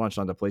just launched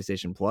onto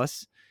PlayStation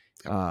Plus.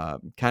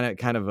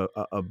 Kind of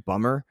a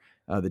bummer.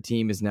 The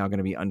team is now going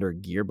to be under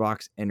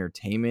Gearbox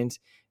Entertainment.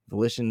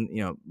 Volition,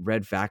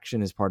 Red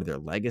Faction is part of their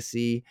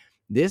legacy.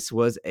 this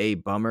was a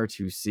bummer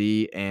to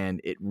see,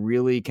 and it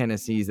really kind of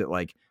sees that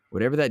like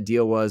whatever that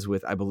deal was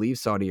with, I believe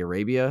Saudi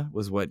Arabia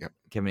was what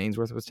Kevin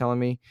Ainsworth was telling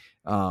me.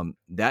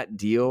 That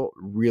deal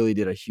really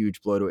did a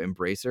huge blow to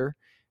Embracer,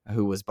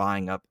 who was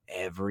buying up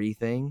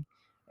everything.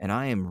 And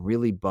I am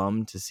really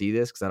bummed to see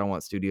this because I don't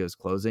want studios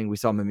closing. We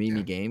saw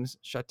Mimimi Games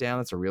shut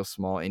down. It's a real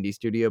small indie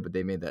studio, but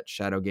they made that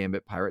Shadow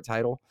Gambit pirate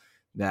title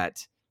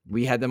that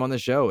we had them on the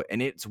show,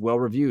 and it's well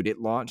reviewed. It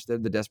launched the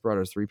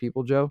Desperados 3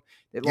 people, Joe.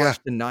 It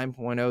launched the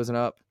 9.0s and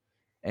up,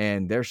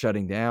 and they're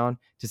shutting down.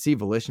 To see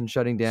Volition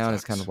shutting down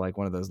is kind of like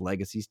one of those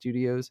legacy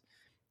studios.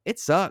 It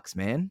sucks,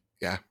 man.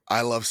 Yeah,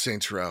 I love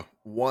Saints Row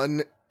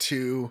 1,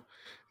 2.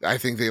 I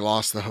think they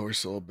lost the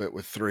horse a little bit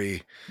with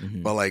 3,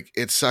 but like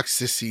it sucks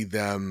to see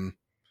them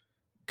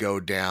go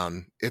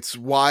down. It's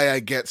why I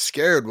get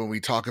scared when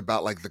we talk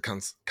about like the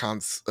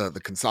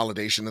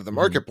consolidation of the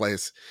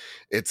marketplace.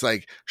 It's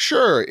like,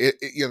 sure,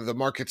 the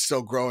market's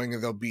still growing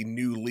and there'll be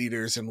new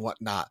leaders and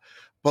whatnot,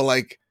 but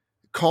like,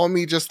 call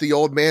me just the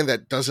old man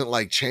that doesn't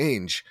like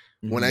change.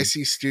 When I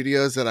see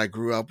studios that I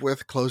grew up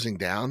with closing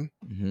down,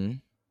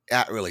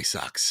 that really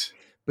sucks.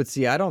 But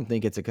see, I don't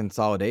think it's a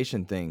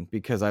consolidation thing,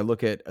 because I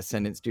look at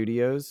Ascendant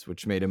Studios,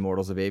 which made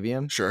Immortals of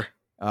Avium. Sure.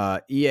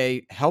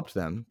 EA helped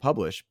them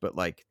publish, but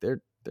like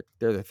they're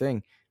the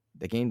thing.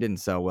 The game didn't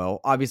sell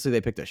well. Obviously,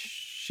 they picked a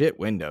shit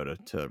window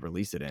to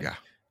release it in,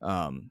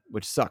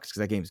 which sucks because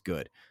that game's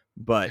good.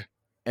 But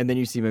and then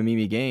you see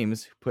Mimimi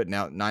Games putting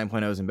out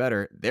 9.0s and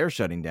better. They're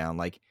shutting down.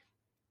 Like,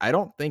 I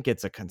don't think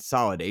it's a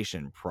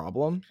consolidation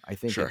problem. I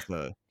think it's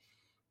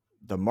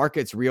the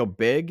market's real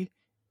big,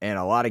 and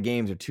a lot of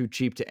games are too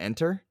cheap to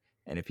enter.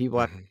 And if people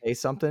have to pay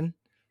something,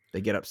 they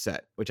get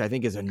upset, which I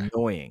think is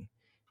annoying.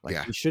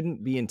 Like, you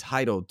shouldn't be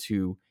entitled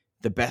to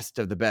the best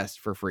of the best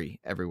for free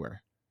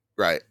everywhere.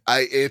 Right.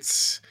 I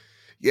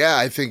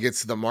think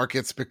it's the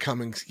market's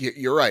becoming,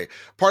 you're right.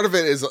 Part of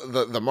it is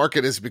the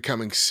market is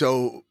becoming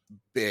so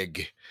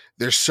big.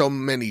 There's so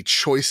many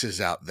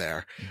choices out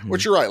there,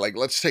 which you're right. Like,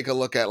 let's take a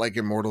look at like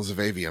Immortals of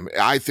Avium.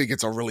 I think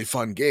it's a really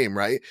fun game,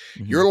 right?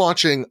 You're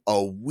launching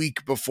a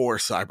week before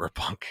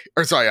Starfield.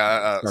 So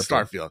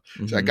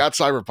I got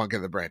Cyberpunk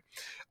in the brain.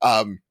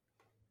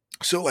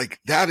 So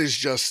like that is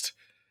just,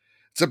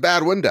 it's a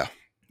bad window.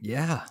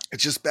 Yeah.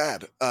 It's just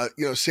bad.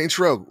 Saints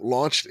Row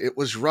launched, it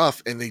was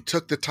rough, and they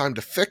took the time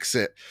to fix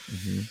it.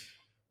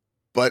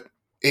 But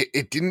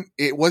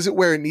it wasn't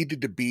where it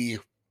needed to be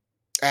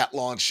at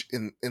launch,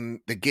 in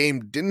the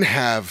game didn't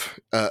have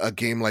a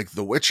game like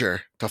The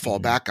Witcher to fall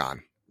back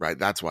on. Right.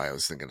 That's why I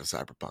was thinking of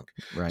Cyberpunk.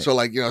 Right. So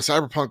like,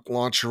 Cyberpunk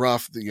launched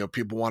rough,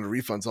 people wanted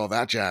refunds, all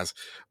that jazz.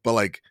 But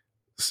like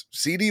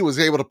CD was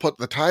able to put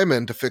the time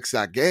in to fix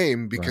that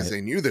game because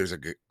they knew there's a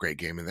great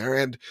game in there.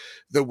 And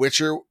The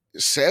Witcher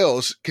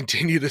sales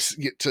continue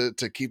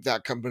to keep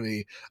that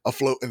company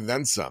afloat and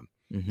then some.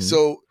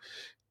 So,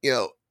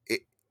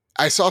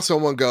 I saw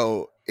someone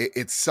go,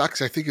 it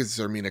sucks. I think it's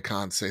Zermina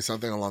Khan say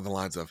something along the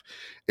lines of,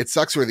 it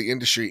sucks where the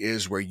industry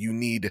is, where you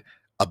need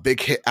a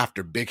big hit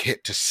after big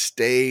hit to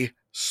stay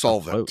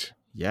solvent.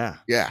 Yeah.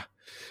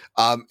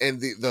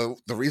 And the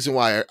reason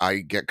why I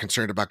get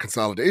concerned about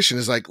consolidation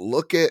is like,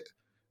 look at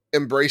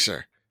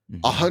Embracer,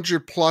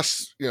 100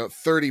 plus,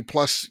 30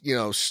 plus,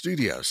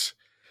 studios.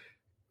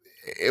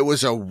 It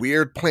was a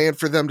weird plan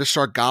for them to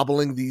start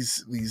gobbling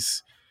these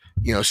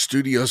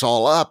studios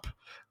all up.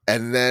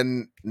 And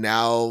then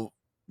now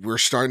we're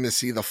starting to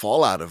see the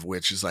fallout of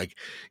which is like,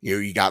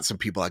 you got some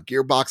people at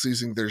Gearbox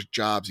losing their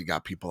jobs. You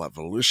got people at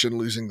Volition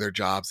losing their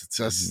jobs. It's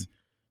just,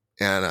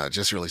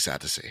 just really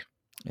sad to see.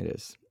 It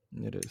is.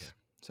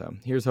 So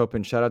here's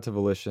hoping. Shout out to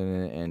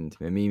Volition and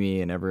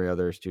Mimimi and every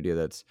other studio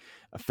that's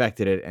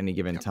affected at any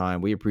given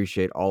time. We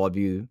appreciate all of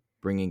you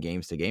bringing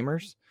games to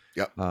gamers.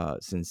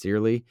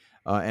 Sincerely.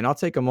 And I'll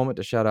take a moment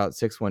to shout out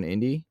 6-1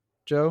 Indie,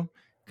 Joe,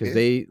 because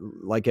they,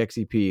 like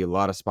XEP, a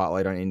lot of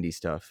spotlight on indie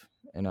stuff.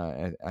 And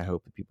I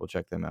hope that people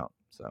check them out.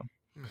 So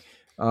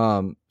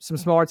some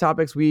smaller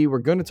topics. We were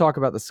going to talk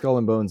about the Skull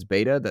and Bones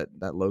beta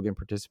that Logan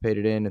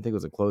participated in. I think it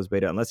was a closed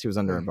beta, unless he was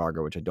under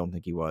embargo, which I don't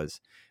think he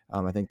was.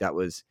 I think that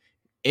was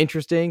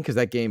interesting because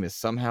that game is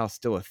somehow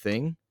still a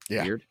thing.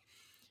 Weird.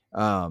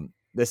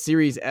 The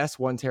Series S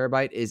 1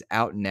 terabyte is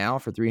out now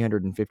for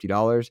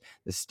 $350.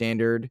 The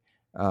standard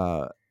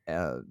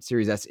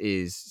Series S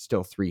is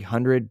still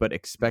 $300, but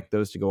expect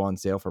those to go on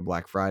sale for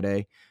Black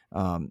Friday.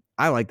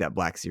 I like that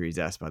black Series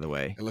S, by the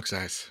way. It looks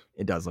nice.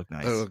 It does look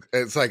nice.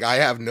 It's like, I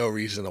have no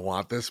reason to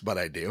want this, but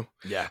I do.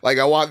 Yeah. Like,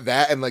 I want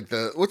that, and like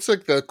what's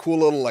like the cool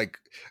little like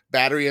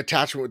battery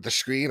attachment with the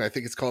screen? I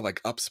think it's called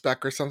like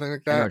Upspec or something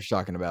like that. I know what you're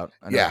talking about.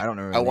 I don't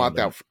know. I want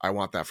that. I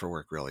want that for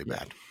work really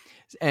bad.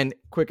 And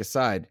quick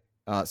aside,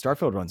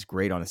 Starfield runs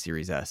great on a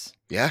Series S.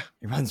 Yeah.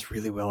 It runs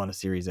really well on a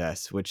Series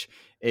S, which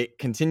it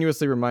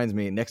continuously reminds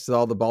me, next to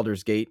all the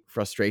Baldur's Gate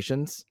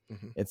frustrations,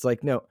 it's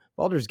like, no,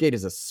 Baldur's Gate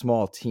is a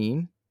small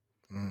team,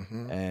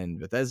 and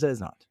Bethesda is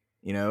not,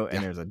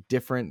 and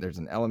there's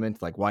an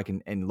element, like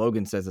and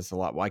Logan says this a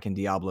lot, why can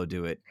Diablo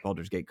do it?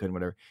 Baldur's Gate couldn't,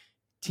 whatever.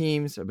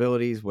 Teams,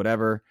 abilities,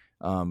 whatever.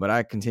 But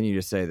I continue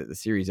to say that the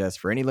Series S,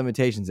 for any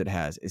limitations it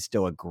has, is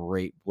still a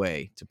great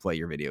way to play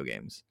your video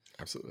games.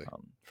 Absolutely.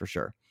 For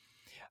sure.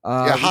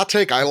 Hot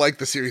take. I like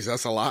the Series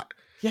S a lot.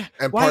 Yeah.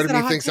 And part of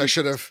me thinks I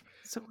should have.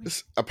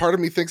 A part of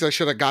me thinks I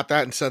should have got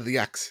that instead of the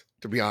X,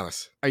 to be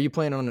honest. Are you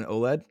playing on an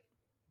OLED?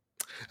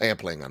 I am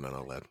playing on an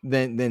OLED.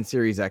 Then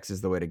Series X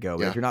is the way to go.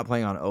 But if you're not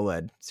playing on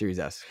OLED, Series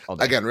S all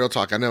day. Again, real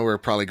talk. I know we're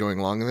probably going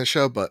long in this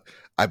show, but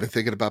I've been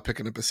thinking about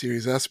picking up a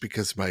Series S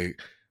because my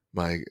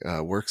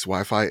work's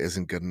Wi-Fi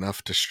isn't good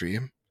enough to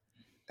stream.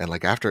 And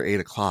like after 8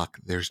 o'clock,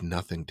 there's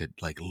nothing to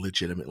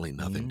legitimately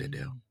nothing to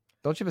do.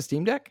 Don't you have a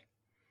Steam Deck?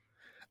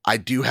 I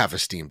do have a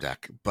Steam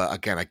Deck, but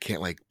again, I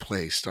can't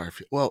play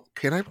Starfield. Well,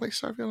 can I play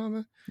Starfield on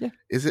that? Yeah.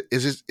 Is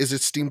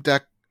it Steam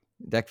Deck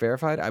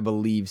verified? I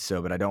believe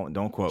so, but I don't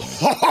quote me.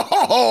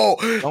 Oh!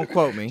 Don't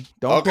quote me.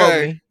 Don't quote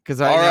me,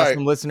 because I know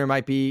some listener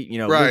might be,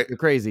 you're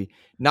crazy.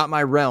 Not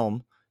my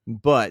realm,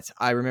 but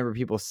I remember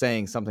people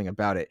saying something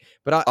about it.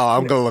 But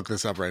I'm gonna look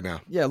this up right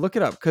now. Yeah, look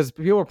it up, because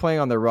people are playing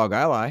on their ROG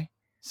Ally,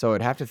 so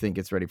I'd have to think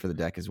it's ready for the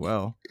deck as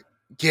well.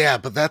 Yeah,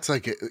 but that's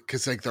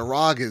because the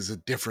ROG is a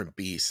different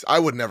beast. I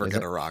would never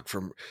get a ROG.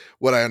 From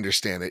what I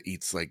understand, it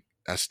eats like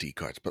SD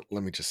cards. But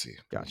let me just see.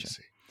 Gotcha.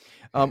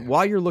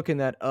 While you're looking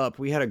that up,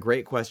 we had a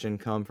great question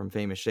come from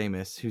Famous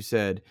Seamus, who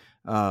said,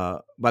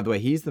 by the way,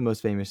 he's the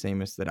most famous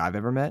Seamus that I've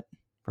ever met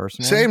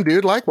personally. Same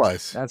dude,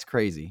 likewise. That's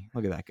crazy.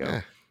 Look at that go.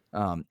 Yeah.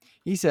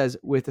 He says,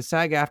 with the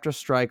SAG-AFTRA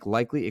strike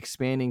likely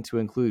expanding to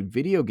include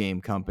video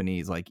game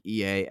companies like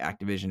EA,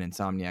 Activision,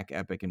 Insomniac,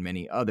 Epic, and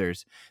many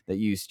others that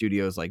use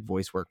studios like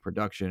VoiceWork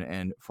Production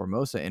and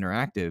Formosa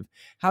Interactive,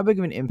 how big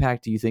of an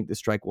impact do you think the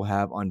strike will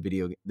have on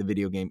the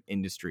video game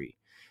industry?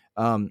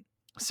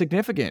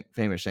 Significant,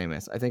 Famous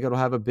Seamus. I think it'll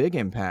have a big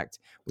impact.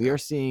 We are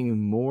seeing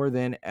more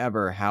than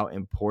ever how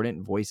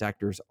important voice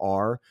actors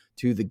are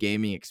to the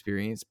gaming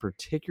experience,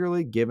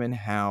 particularly given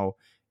how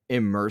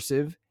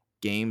immersive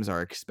games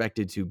are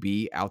expected to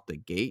be out the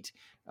gate.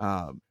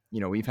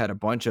 We've had a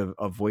bunch of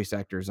voice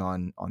actors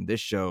on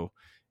this show.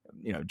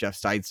 Jeff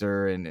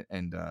Steitzer and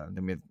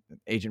then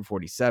Agent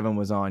 47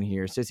 was on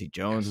here. Sissy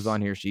Jones was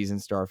on here. She's in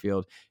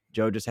Starfield.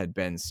 Joe just had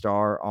Ben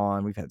Starr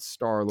on. We've had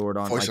Star-Lord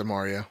on. Voice of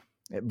Mario.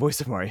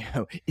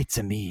 It's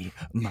a me,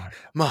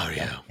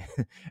 Mario.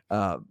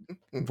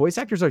 Voice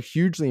actors are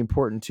hugely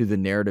important to the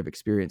narrative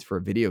experience for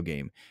a video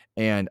game,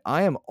 and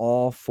I am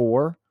all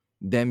for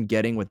them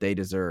getting what they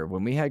deserve.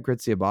 When we had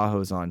Gritsia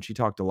Bajos on, she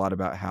talked a lot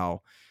about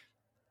how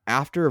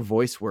after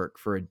voice work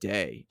for a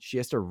day, she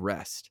has to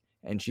rest,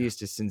 and she has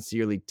to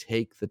sincerely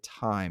take the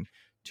time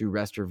to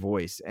rest her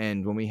voice.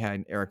 And when we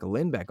had Erica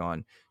Lindbeck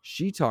on,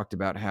 she talked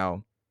about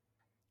how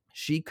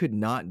she could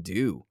not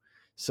do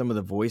some of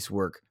the voice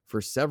work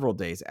for several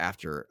days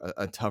after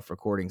a tough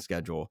recording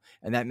schedule,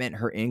 and that meant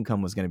her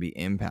income was going to be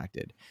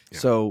impacted. Yeah.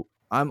 So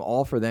I'm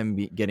all for them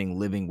getting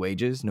living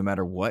wages no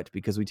matter what,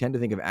 because we tend to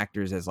think of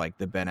actors as like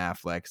the Ben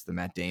Afflecks, the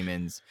Matt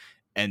Damons,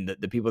 and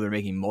the people that are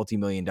making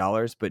multi-million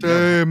dollars. But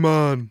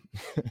Damon.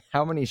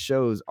 How many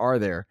shows are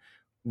there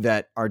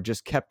that are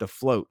just kept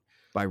afloat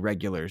by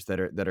regulars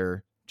that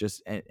are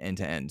just end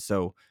to end?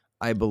 So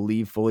I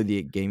believe fully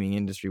the gaming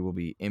industry will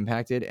be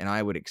impacted, and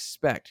I would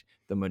expect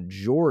the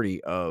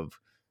majority of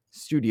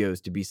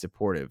studios to be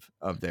supportive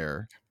of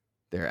their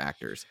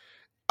actors.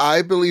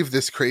 I believe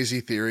this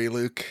crazy theory,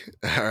 Luke.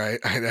 All right,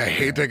 I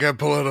hate to get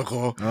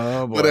political,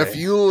 but if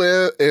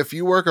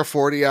you work a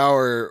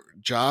 40-hour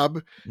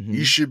job,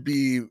 you should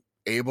be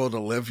able to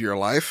live your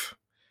life.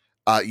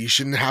 You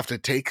shouldn't have to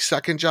take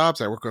second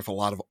jobs. I work with a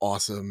lot of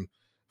awesome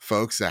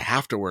folks that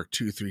have to work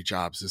 2-3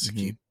 jobs just to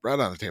keep bread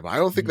on the table. I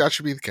don't think that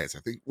should be the case. I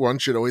think one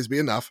should always be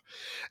enough.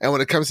 And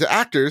when it comes to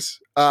actors,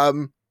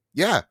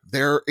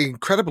 they're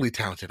incredibly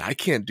talented. I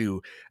can't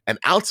do an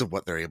ounce of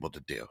what they're able to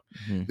do.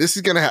 This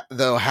is going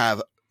to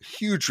have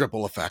huge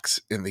ripple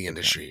effects in the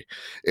industry.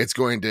 It's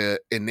going to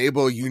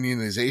enable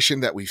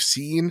unionization that we've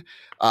seen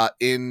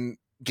in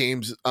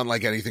games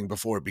unlike anything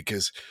before,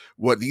 because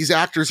what these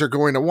actors are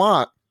going to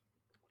want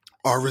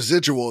are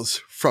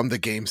residuals from the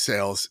game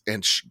sales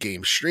and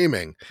game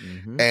streaming.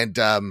 And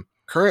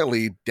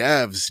currently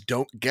devs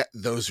don't get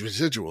those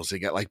residuals. They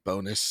get like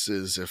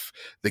bonuses if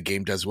the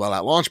game does well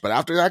at launch, but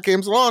after that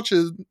game's launch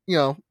is,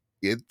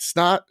 it's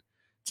not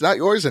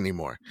yours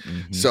anymore.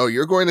 So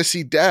you're going to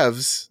see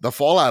devs, the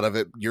fallout of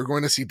it, you're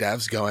going to see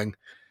devs going,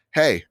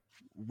 hey,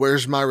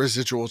 where's my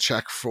residual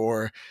check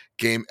for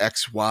game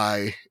X,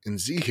 Y, and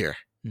Z here?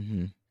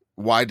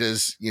 Why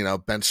does,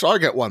 Ben Starr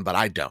get one, but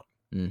I don't?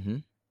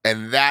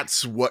 And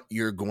that's what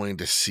you're going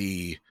to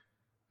see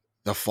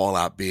the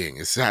fallout being.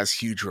 It has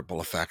huge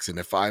ripple effects. And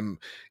if I'm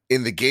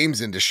in the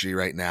games industry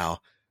right now,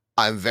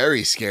 I'm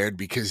very scared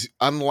because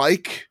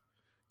unlike,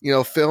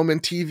 film and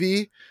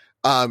TV,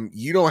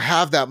 you don't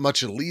have that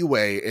much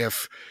leeway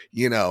if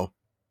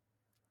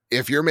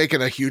you're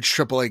making a huge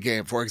AAA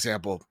game, for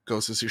example,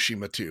 Ghost of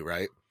Tsushima 2,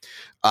 right?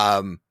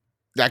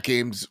 That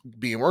game's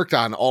being worked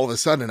on, all of a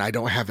sudden I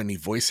don't have any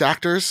voice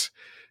actors.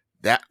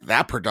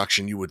 That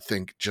production you would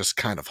think just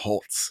kind of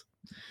halts.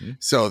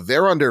 So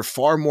they're under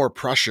far more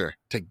pressure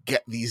to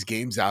get these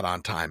games out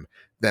on time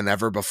than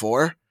ever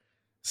before.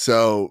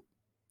 So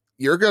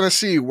you're going to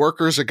see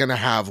workers are going to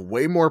have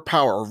way more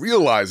power, or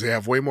realize they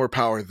have way more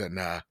power than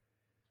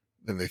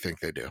they think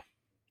they do.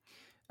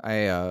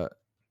 I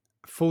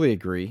fully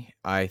agree.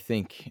 I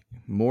think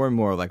more and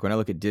more, like when I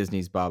look at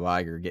Disney's Bob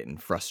Iger getting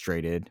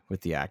frustrated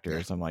with the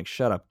actors, I'm like,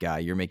 shut up, guy.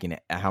 You're making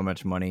how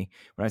much money?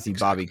 When I see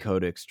Bobby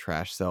Kodak's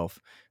trash self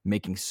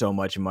making so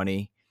much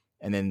money,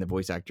 and then the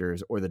voice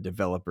actors or the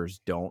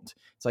developers don't,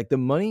 it's like the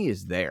money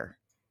is there.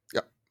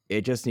 Yep.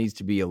 It just needs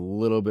to be a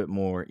little bit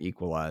more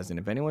equalized. And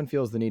if anyone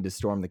feels the need to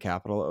storm the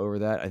Capitol over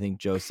that, I think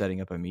Joe's setting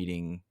up a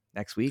meeting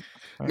next week.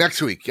 Right?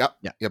 Next week. Yep.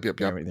 Yeah. Yep.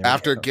 There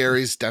After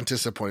Gary's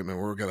dentist appointment,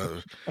 we're going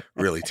to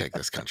really take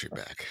this country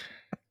back.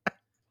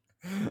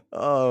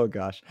 Oh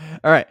gosh.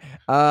 All right.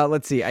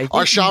 Let's see.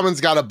 Our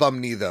shaman's got a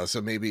bum knee though, so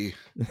maybe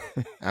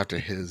after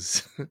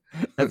his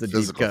that's a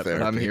deep cut, therapy.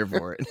 But I'm here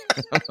for it.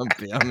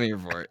 I'm here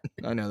for it.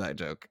 I know that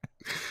joke.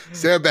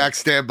 Stand back,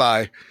 stand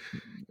by.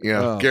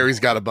 Gary's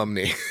got a bum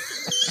knee.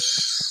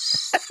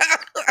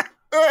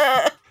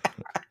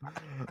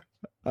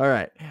 All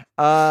right.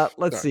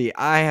 Let's see.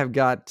 I have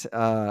got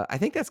I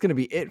think that's going to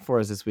be it for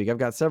us this week. I've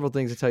got several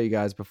things to tell you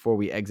guys before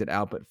we exit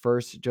out, but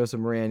first,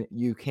 Joseph Moran,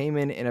 you came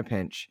in a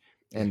pinch.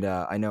 And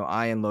I know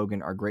I and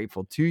Logan are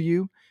grateful to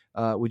you.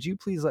 Would you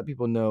please let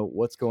people know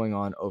what's going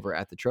on over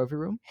at the Trophy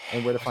Room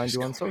and where to find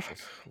you on socials?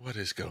 What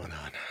is going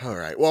on? All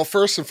right. Well,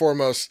 first and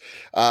foremost,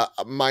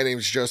 my name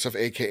is Joseph,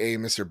 a.k.a.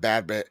 Mr.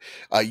 Badbit.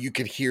 You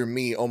can hear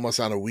me almost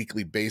on a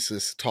weekly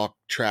basis talk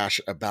trash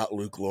about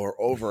Luke Lore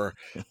over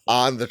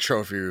on the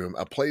Trophy Room,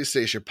 a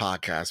PlayStation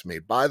podcast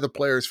made by the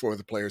players for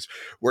the players,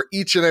 where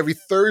each and every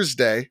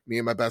Thursday, me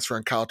and my best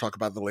friend Kyle talk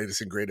about the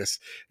latest and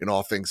greatest in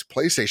all things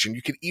PlayStation.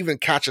 You can even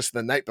catch us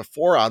the night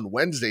before on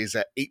Wednesdays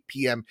at 8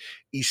 p.m.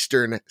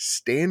 Eastern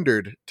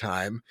Standard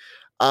Time.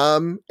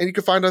 And you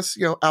can find us,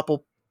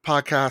 Apple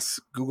Podcasts,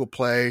 Google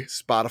Play,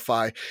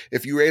 Spotify.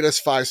 If you rate us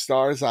 5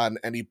 stars on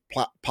any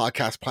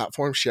podcast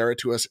platform, share it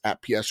to us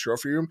at PS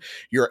Trophy Room.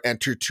 You're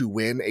entered to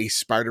win a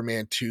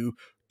Spider-Man 2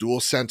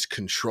 DualSense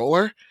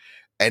controller.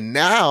 And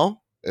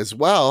now, as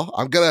well,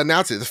 I'm going to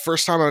announce it. The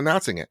first time I'm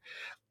announcing it.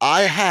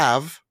 I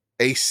have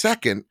a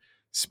second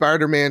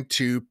Spider-Man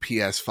 2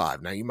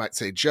 PS5. Now, you might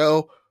say,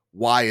 Joe,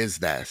 why is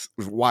this?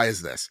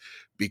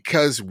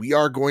 Because we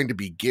are going to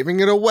be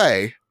giving it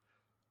away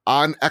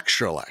on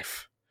Extra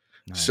Life.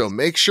 Nice. So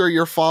make sure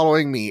you're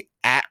following me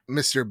at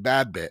Mr.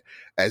 Badbit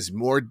as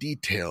more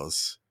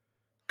details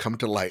come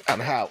to light on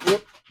how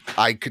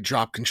I could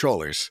drop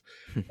controllers.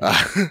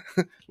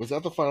 Was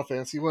that the Final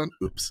Fantasy one?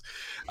 Oops.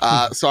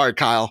 Sorry,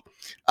 Kyle.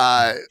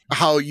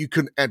 How you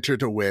can enter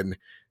to win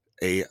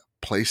a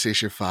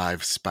PlayStation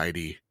 5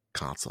 Spidey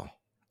console.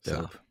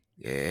 Dope. So,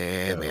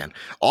 yeah, man.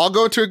 All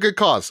go to a good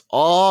cause.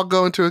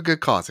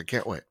 I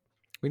can't wait.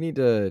 We need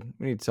to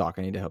talk.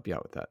 I need to help you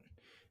out with that.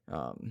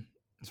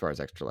 As far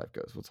as Extra Life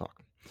goes, we'll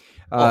talk.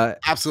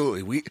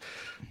 Absolutely.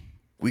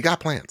 We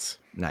got plans.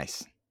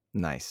 Nice.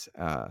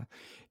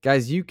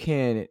 Guys, you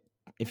can,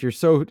 if you're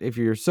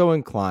so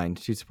inclined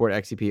to support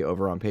XCP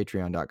over on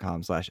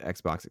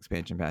patreon.com/Xbox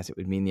Expansion Pass, it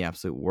would mean the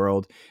absolute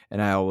world.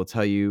 And I will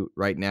tell you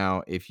right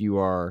now, if you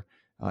are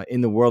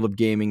in the world of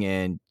gaming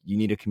and you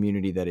need a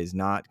community that is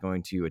not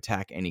going to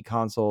attack any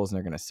consoles and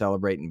they're going to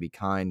celebrate and be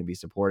kind and be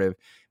supportive,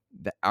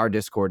 our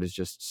Discord is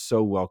just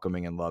so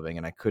welcoming and loving,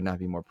 and I could not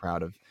be more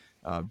proud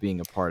of being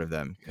a part of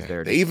them.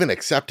 Yeah, they even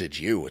accepted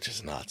you, which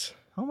is nuts.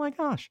 Oh my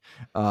gosh.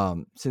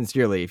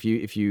 Sincerely,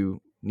 if you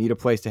need a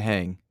place to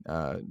hang,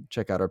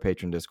 check out our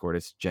patron Discord.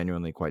 It's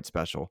genuinely quite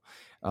special.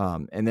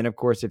 And then, of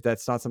course, if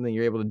that's not something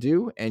you're able to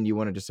do and you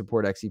want to just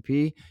support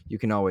XCP, you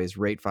can always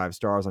rate 5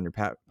 stars on your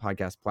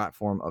podcast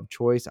platform of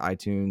choice,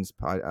 iTunes,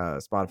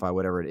 Spotify,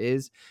 whatever it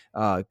is.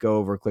 Go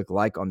over, click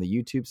like on the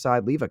YouTube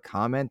side, leave a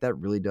comment. That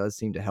really does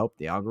seem to help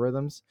the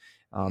algorithms.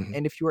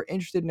 And if you are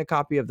interested in a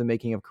copy of The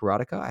Making of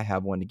Karateka, I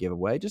have one to give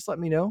away. Just let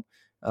me know,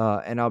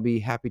 and I'll be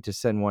happy to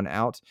send one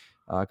out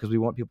because we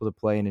want people to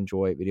play and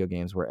enjoy video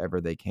games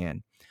wherever they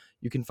can.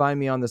 You can find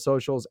me on the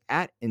socials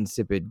at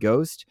Insipid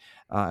Ghost.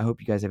 I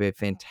hope you guys have a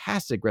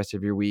fantastic rest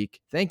of your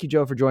week. Thank you,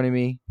 Joe, for joining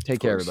me.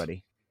 Take care,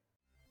 everybody.